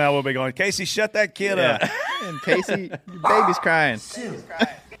 6 months from now, we'll be going, Casey, shut that kid up. And Casey, your baby's crying. All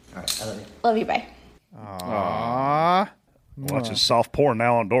right, I love you. Love you, bye. Aww. Watching soft porn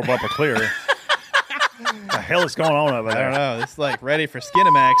now on Door Bumper Clear. What the hell is going on over there? I don't know. It's ready for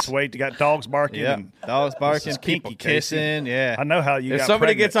Skinamax. Wait, you got dogs barking. Yeah, dogs barking, people kinky, kissing. Casey. Yeah. I know how you If got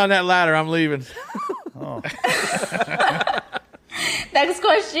somebody pregnant. gets on that ladder, I'm leaving. Oh. Next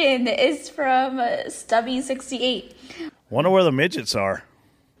question is from Stubby68. Wonder where the midgets are.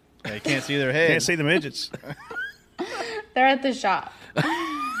 Yeah, you can't see their head. Can't see the midgets. They're at the shop.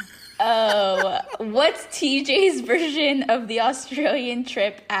 What's TJ's version of the Australian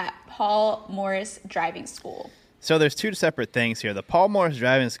trip at Paul Morris Driving School? So there's two separate things here. The Paul Morris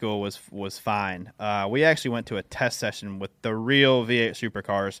Driving School was fine. We actually went to a test session with the real V8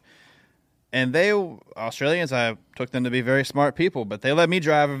 supercars. And Australians, I took them to be very smart people, but they let me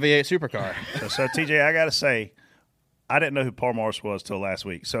drive a V8 supercar. So TJ, I got to say, I didn't know who Paul Morris was till last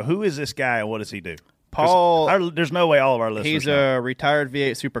week. So who is this guy and what does he do? There's no way all of our listeners He's know. a retired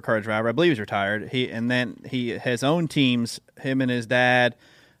V8 supercar driver. I believe he's retired. He his own teams, him and his dad,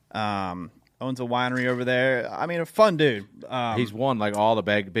 owns a winery over there. I mean, a fun dude. He's won like all the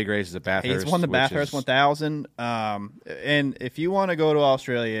big races at Bathurst. He's won the Bathurst 1000. And if you want to go to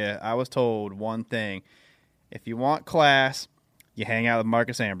Australia, I was told one thing. If you want class, you hang out with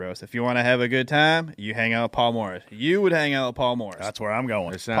Marcus Ambrose. If you want to have a good time, you hang out with Paul Morris. You would hang out with Paul Morris. That's where I'm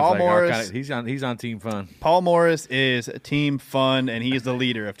going. It sounds Paul like Morris, he's on Team Fun. Paul Morris is Team Fun, and he's the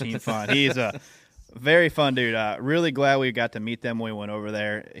leader of Team Fun. He's a very fun dude. Really glad we got to meet them when we went over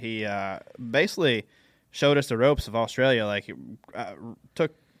there. He basically showed us the ropes of Australia. Like,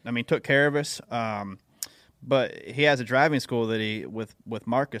 took care of us. But he has a driving school that with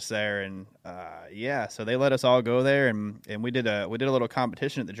Marcus there, and so they let us all go there, and we did a little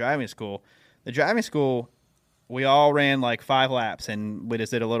competition at the driving school. The driving school, we all ran like 5 laps, and we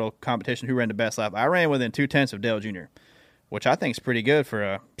just did a little competition who ran the best lap. I ran within 2/10 of Dale Jr., which I think is pretty good for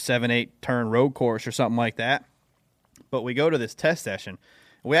a 7-8 turn road course or something like that. But we go to this test session.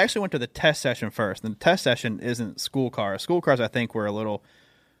 We actually went to the test session first, and the test session isn't school cars. School cars, I think, were a little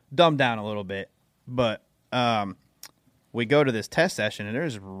dumbed down a little bit, but we go to this test session, and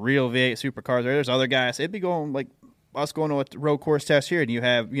there's real V8 supercars there. There's other guys. It'd be going like us going to a road course test here, and you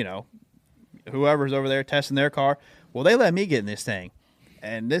have, whoever's over there testing their car. Well, they let me get in this thing.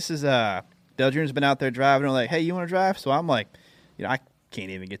 And this is Dale Jr.'s been out there driving. They're like, hey, you want to drive? So I'm like, I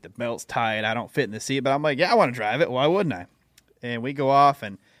can't even get the belts tied. I don't fit in the seat. But I'm like, yeah, I want to drive it. Why wouldn't I? And we go off,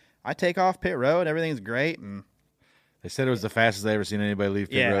 and I take off pit road. Everything's great, and they said it was the fastest they ever seen anybody leave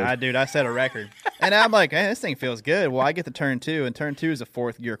pit road. I set a record. And I'm like, hey, this thing feels good. Well, I get to turn 2, and turn 2 is a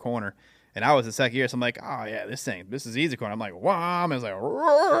 4th gear corner. And I was the 2nd gear, so I'm like, oh, yeah, this is easy corner. I'm like, wow. I was like,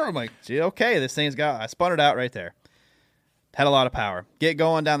 roar. I'm like, gee, okay, this thing's I spun it out right there. Had a lot of power. Get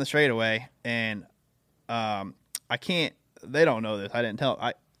going down the straightaway, and I can't, they don't know this. I didn't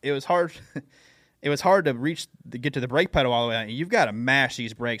tell. It was hard. It was hard to get to the brake pedal all the way out. You've got to mash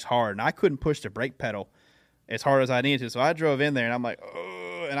these brakes hard, and I couldn't push the brake pedal as hard as I needed to. So I drove in there, and I'm like,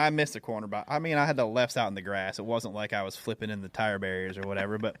 oh, and I missed the corner. But I had the lefts out in the grass. It wasn't like I was flipping in the tire barriers or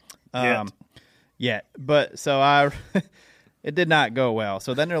whatever. But But so it did not go well.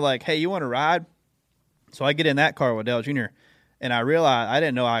 So then they're like, hey, you want to ride? So I get in that car with Dale Jr., and I realized I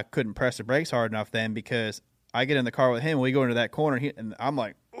didn't know I couldn't press the brakes hard enough then, because I get in the car with him, and we go into that corner, and I'm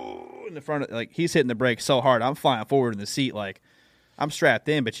like, oh, in the front, like he's hitting the brakes so hard, I'm flying forward in the seat, like I'm strapped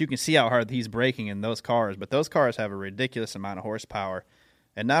in, but you can see how hard he's braking in those cars. But those cars have a ridiculous amount of horsepower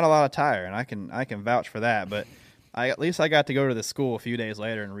and not a lot of tire, and I can vouch for that. But at least I got to go to the school a few days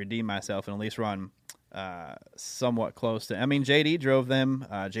later and redeem myself and at least run somewhat close to. JD drove them.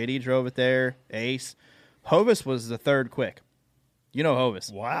 JD drove it there. Ace. Hovis was the 3rd quick. You know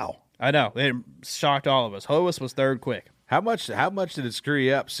Hovis. Wow. I know. It shocked all of us. Hovis was 3rd quick. How much did it screw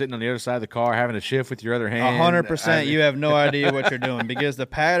you up sitting on the other side of the car, having to shift with your other hand? 100%. You have no idea what you're doing, because the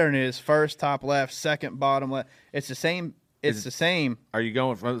pattern is first top left, second bottom left. It's the same. It's the same. Are you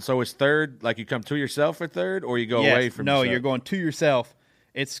going from, so it's 3rd, like you come to yourself for 3rd, or you go away from No, yourself? You're going to yourself.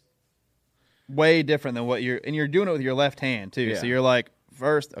 It's way different than what you're doing it with your left hand too. Yeah. So you're like,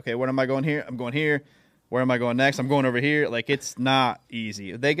 first, okay, where am I going here? I'm going here. Where am I going next? I'm going over here. Like, it's not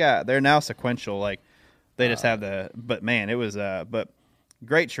easy. They're now sequential. Like, they just have but man, it was but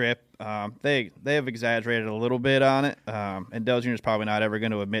great trip. They have exaggerated a little bit on it. And Dale Jr. is probably not ever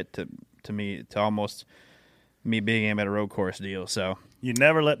going to admit to me being him at a road course deal. So you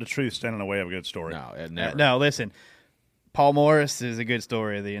never let the truth stand in the way of a good story. No, it never. No, listen. Paul Morris is a good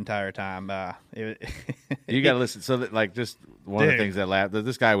story the entire time. You got to listen. So, just one of the things that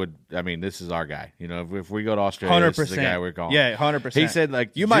this guy would. This is our guy. If we go to Australia, 100%. this is the guy we're calling. Yeah, 100%. He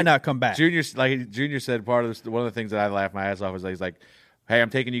said, you might not come back. Junior said part of this. One of the things that I laughed my ass off was he's like, "Hey, I'm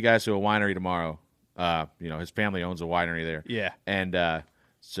taking you guys to a winery tomorrow." His family owns a winery there. Yeah, and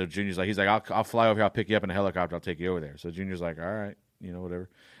so Junior's like, he's like, I'll fly over here. I'll pick you up in a helicopter. I'll take you over there. So Junior's like, all right, whatever.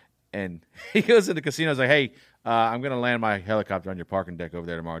 And he goes to the casino. He's like, hey, I'm going to land my helicopter on your parking deck over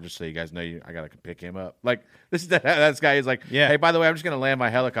there tomorrow, just so you guys know I got to pick him up. Like, this guy is like, hey, by the way, I'm just going to land my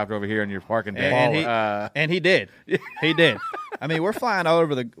helicopter over here on your parking deck. And he did. He did. We're flying all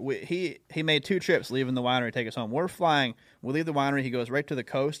over he made 2 trips leaving the winery to take us home. We're flying. We leave the winery. He goes right to the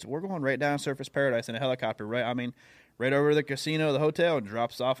coast. We're going right down Surface Paradise in a helicopter. Right over to the casino, the hotel, and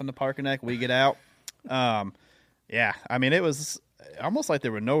drops off on the parking deck. We get out. It was almost like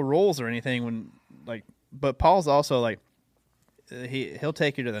there were no rules or anything but Paul's also like, he'll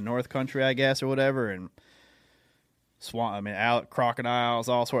take you to the North Country, I guess, or whatever, and swamp. I mean, out crocodiles,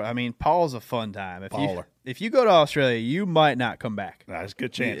 all sorts. I mean, Paul's a fun time. If you go to Australia, you might not come back. There's a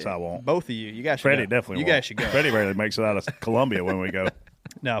good chance I won't. Both of you guys should Freddie go. definitely. You won't. guys should go. Freddie rarely makes it out of Columbia when we go.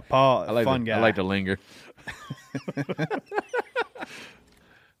 No, Paul, fun guy. I like to linger.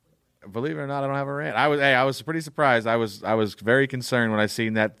 Believe it or not, I don't have a rant. I was pretty surprised. I was very concerned when I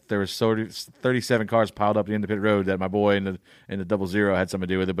seen that there was 37 cars piled up the end of pit road that my boy in the 00 had something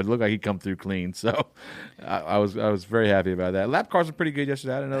to do with it, but it looked like he'd come through clean. So I was very happy about that. Lap cars were pretty good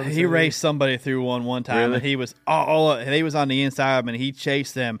yesterday. I didn't know he raced somebody through one time, really? and he was he was on the inside of him, and he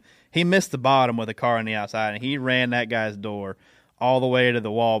chased them. He missed the bottom with a car on the outside, and he ran that guy's door all the way to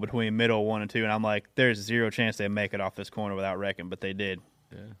the wall between middle 1 and 2, and I'm like, there's zero chance they make it off this corner without wrecking, but they did.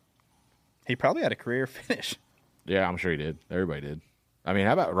 Yeah. He probably had a career finish. Yeah, I'm sure he did. Everybody did. I mean,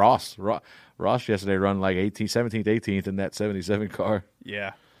 how about Ross? Ross yesterday run like 17th, 18th in that 77 car.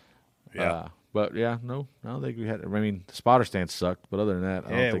 Yeah. But yeah, no, I don't think we had. I mean, the spotter stand sucked, but other than that, I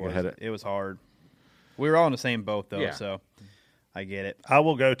don't think it had it. It was hard. We were all in the same boat though, Yeah. so I get it. I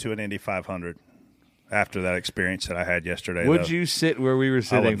will go to an Indy 500 after that experience that I had yesterday. Would though. you sit where we were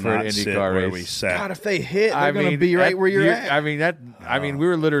sitting for an IndyCar race? Where we sat. God, if they hit, they're going to be right where you're at. I mean, we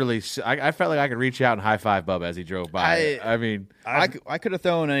were literally. I felt like I could reach out and high five Bubba as he drove by. I could have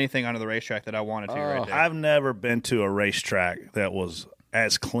thrown anything onto the racetrack that I wanted to right there. I've never been to a racetrack that was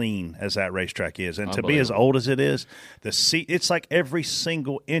as clean as that racetrack is, and to be as old as it is, the seat, it's like every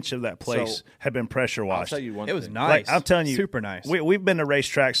single inch of that place had been pressure washed. I'll tell you one it was thing. nice. Like, I'm telling you, super nice. We've been to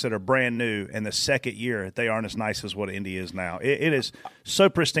racetracks that are brand new, and the second year they aren't as nice as what Indy is now. It is so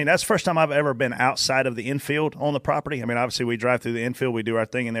pristine. That's the first time I've ever been outside of the infield on the property. I mean, obviously we drive through the infield, we do our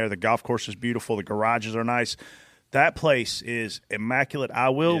thing in there. The golf course is beautiful. The garages are nice. That place is immaculate. I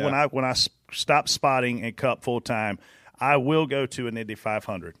will when I stop spotting and Cup full time. I will go to an Indy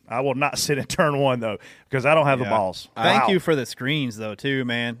 500. I will not sit in turn 1 though, because I don't have the balls. Thank you for the screens though, too,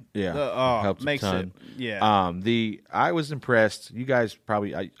 man. Yeah, helps makes a ton. it. Yeah. I was impressed. You guys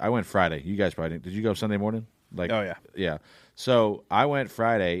probably. I went Friday. You guys probably did. You go Sunday morning? Like, oh yeah, yeah. So I went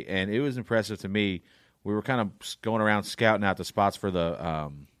Friday, and it was impressive to me. We were kind of going around scouting out the spots for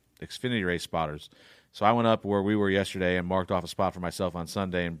the Xfinity race spotters. So I went up where we were yesterday and marked off a spot for myself on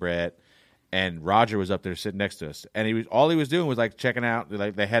Sunday and Brett. And Roger was up there sitting next to us, and all he was doing was like checking out.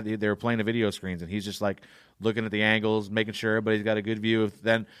 Like they were playing the video screens, and he's just like looking at the angles, making sure everybody's got a good view of.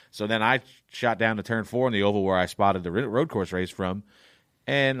 Then I shot down to turn 4 in the oval where I spotted the road course race from,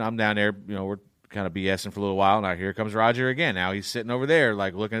 and I'm down there. You know, we're kind of BSing for a little while. Now here comes Roger again. Now he's sitting over there,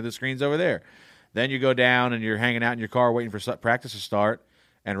 like looking at the screens over there. Then you go down and you're hanging out in your car waiting for practice to start.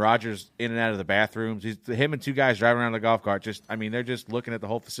 And Roger's in and out of the bathrooms. Him and 2 guys driving around the golf cart. They're just looking at the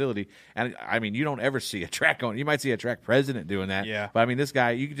whole facility. And I mean, you don't ever see a track owner. You might see a track president doing that. Yeah. But I mean, this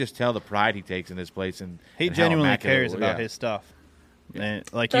guy, you can just tell the pride he takes in this place, and he genuinely cares about his stuff. Yeah.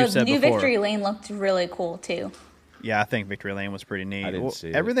 And like you said new before, Victory Lane looked really cool too. Yeah, I think Victory Lane was pretty neat. I didn't see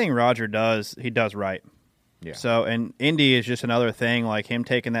it. Everything Roger does, he does right. Yeah. So, and Indy is just another thing. Like him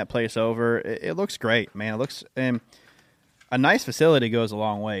taking that place over, it looks great, man. It looks a nice facility goes a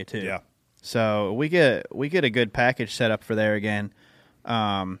long way too. Yeah. So we get a good package set up for there again.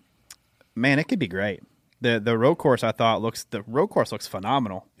 Man, it could be great. The road course looks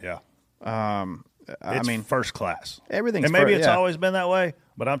phenomenal. Yeah. I mean, first class. Everything's and maybe it's always been that way,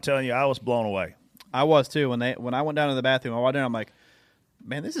 but I'm telling you, I was blown away. I was too when I went down to the bathroom. I walked in, I'm like,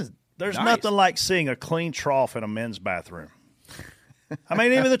 man, there's nice. Nothing like seeing a clean trough in a men's bathroom. I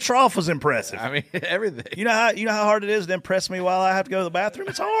mean, even the trough was impressive. I mean, everything. You know how hard it is to impress me while I have to go to the bathroom?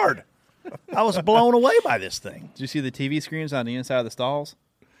 It's hard. I was blown away by this thing. Did you see the TV screens on the inside of the stalls?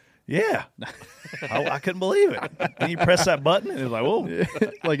 Yeah. I couldn't believe it. And you press that button, and it was like, whoa.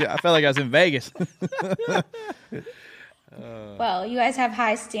 Like I felt like I was in Vegas. Well, you guys have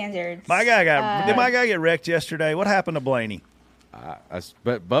high standards. Did my guy get wrecked yesterday? What happened to Blaney?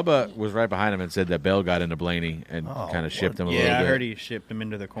 But Bubba was right behind him and said that Bell got into Blaney and kind of shipped him a little bit. Yeah, I heard he shipped him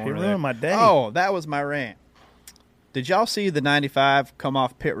into the corner. He ruined my day. Oh, that was my rant. Did y'all see the 95 come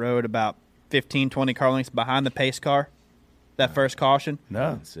off pit road about 15, 20 car lengths behind the pace car? That first caution?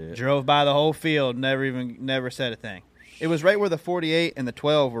 No. Drove by the whole field, never said a thing. It was right where the 48 and the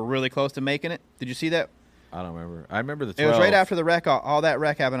 12 were really close to making it. Did you see that? I don't remember. I remember the 12. It was right after the wreck. All that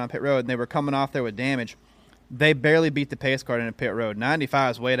wreck happened on pit road, and they were coming off there with damage. They barely beat the pace car into pit road.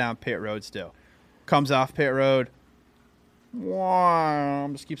 95 is way down pit road still. Comes off pit road.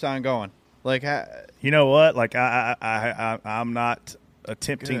 Just keeps on going. Like, you know what? Like I'm not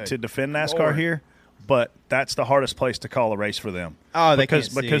attempting to defend NASCAR here, but that's the hardest place to call a race for them. Oh, they because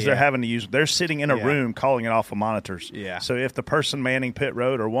can't see, they're having to use. They're sitting in a room calling it off of monitors. Yeah. So if the person manning pit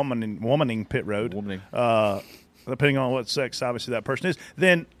road or womaning pit road, depending on what sex obviously that person is,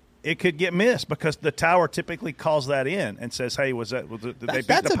 then it could get missed because the tower typically calls that in and says, "Hey, did they beat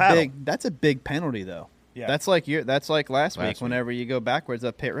the paddle?" That's a big penalty, though. Yeah. That's like last week. Whenever you go backwards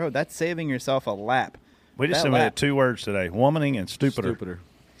up pit road, that's saving yourself a lap. We just submitted 2 words today: womaning and stupider.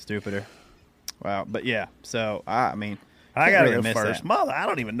 Stupider. Wow. But yeah. So I mean, I gotta really go first. that. Mother, I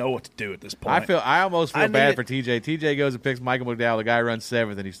don't even know what to do at this point. I almost feel bad for TJ. TJ goes and picks Michael McDowell. The guy runs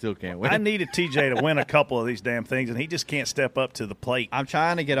 7th, and he still can't win. I needed TJ to win a couple of these damn things, and he just can't step up to the plate. I'm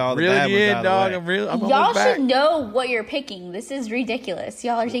trying to get all the Reel bad you ones in, out dog. of the way. I'm Y'all back. should know what you're picking. This is ridiculous.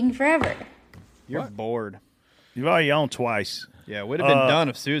 Y'all are taking forever. You're bored. You've already owned twice. Yeah, it would have been done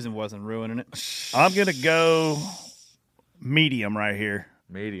if Susan wasn't ruining it. I'm gonna go medium right here.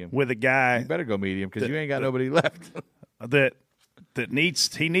 Medium with a guy. You better go medium because you ain't got nobody left. that needs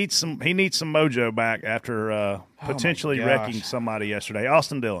some mojo back after potentially wrecking somebody yesterday.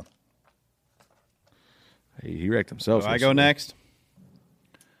 Austin Dillon. He wrecked himself. Do I go next?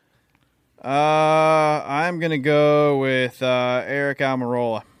 I'm gonna go with Eric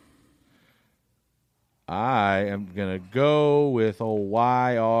Almirola. I am gonna go with old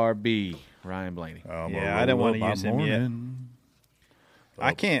YRB Ryan Blaney. Yeah, I didn't want to use him yet.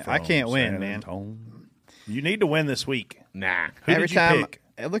 I can't win, man. You need to win this week. Nah. Who Every did you time, pick?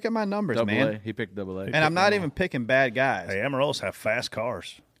 look at my numbers, Double man. A. He picked double A. And I'm not even picking bad guys. Hey, Amarillos have fast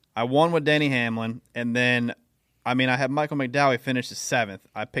cars. I won with Denny Hamlin, and then, I had Michael McDowell finishes 7th.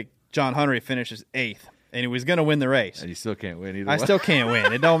 I picked John Hunter, he finishes 8th, and he was going to win the race. And you still can't win either. I still can't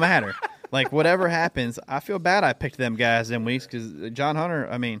win. It don't matter. Like, whatever happens, I feel bad I picked them guys them weeks because John Hunter,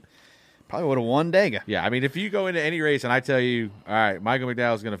 probably would have won Dega. Yeah, if you go into any race and I tell you, all right, Michael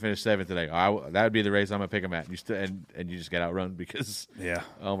McDowell is going to finish 7th today, that would be the race I'm going to pick him at. And you just get outrun because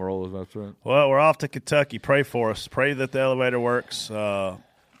Almirola is about to run. Well, we're off to Kentucky. Pray for us. Pray that the elevator works.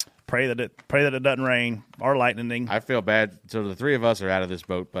 Pray that it doesn't rain or lightning. I feel bad. So the 3 of us are out of this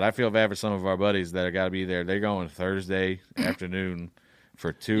boat, but I feel bad for some of our buddies that have got to be there. They're going Thursday afternoon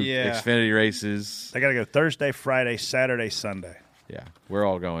for 2 Xfinity races. They got to go Thursday, Friday, Saturday, Sunday. Yeah, we're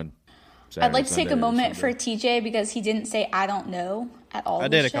all going. Saturday, I'd like to take a Sunday, moment Sunday. for TJ because he didn't say "I don't know" at all. I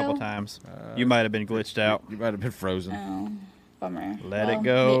did a couple times. You might have been glitched out. You might have been frozen. Oh, bummer. Let it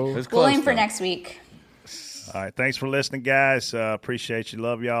go. We'll aim for next week. All right, thanks for listening, guys. Appreciate you.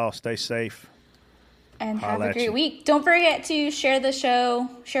 Love y'all. Stay safe. And have a great week. Don't forget to share the show,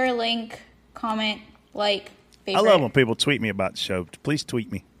 share a link, comment, favorite. I love when people tweet me about the show. Please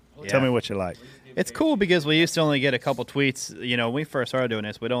tweet me. Tell me what you like. It's cool because we used to only get a couple tweets. When we first started doing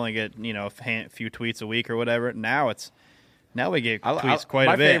this, we'd only get a few tweets a week or whatever. Now we get tweets quite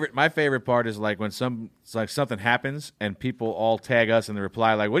a bit. My favorite part is when something happens and people all tag us in the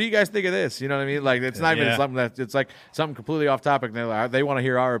reply, like, "What do you guys think of this?" You know what I mean? It's not even something it's something completely off topic. And they want to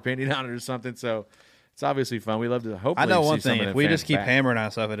hear our opinion on it or something. So it's obviously fun. We love to. Hopefully, I know one see some thing: of if them we fans just keep back. hammering on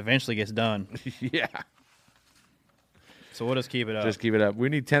stuff, it eventually gets done. Yeah. So we'll just keep it up. Just keep it up. We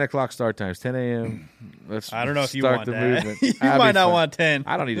need 10 o'clock start times, 10 a.m. Let's I don't know if you start want the that. movement. You That'd might be not fun. want 10.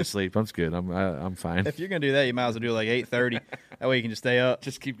 I don't need to sleep. I'm good. I'm fine. If you're gonna do that, you might as well do 8:30. That way you can just stay up.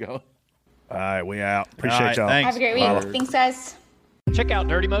 Just keep going. All right, we out. All Appreciate right, y'all. thanks. Have a great week. Thanks, guys. Check out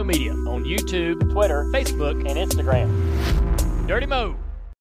Dirty Mo Media on YouTube, Twitter, Facebook, and Instagram. Dirty Mo.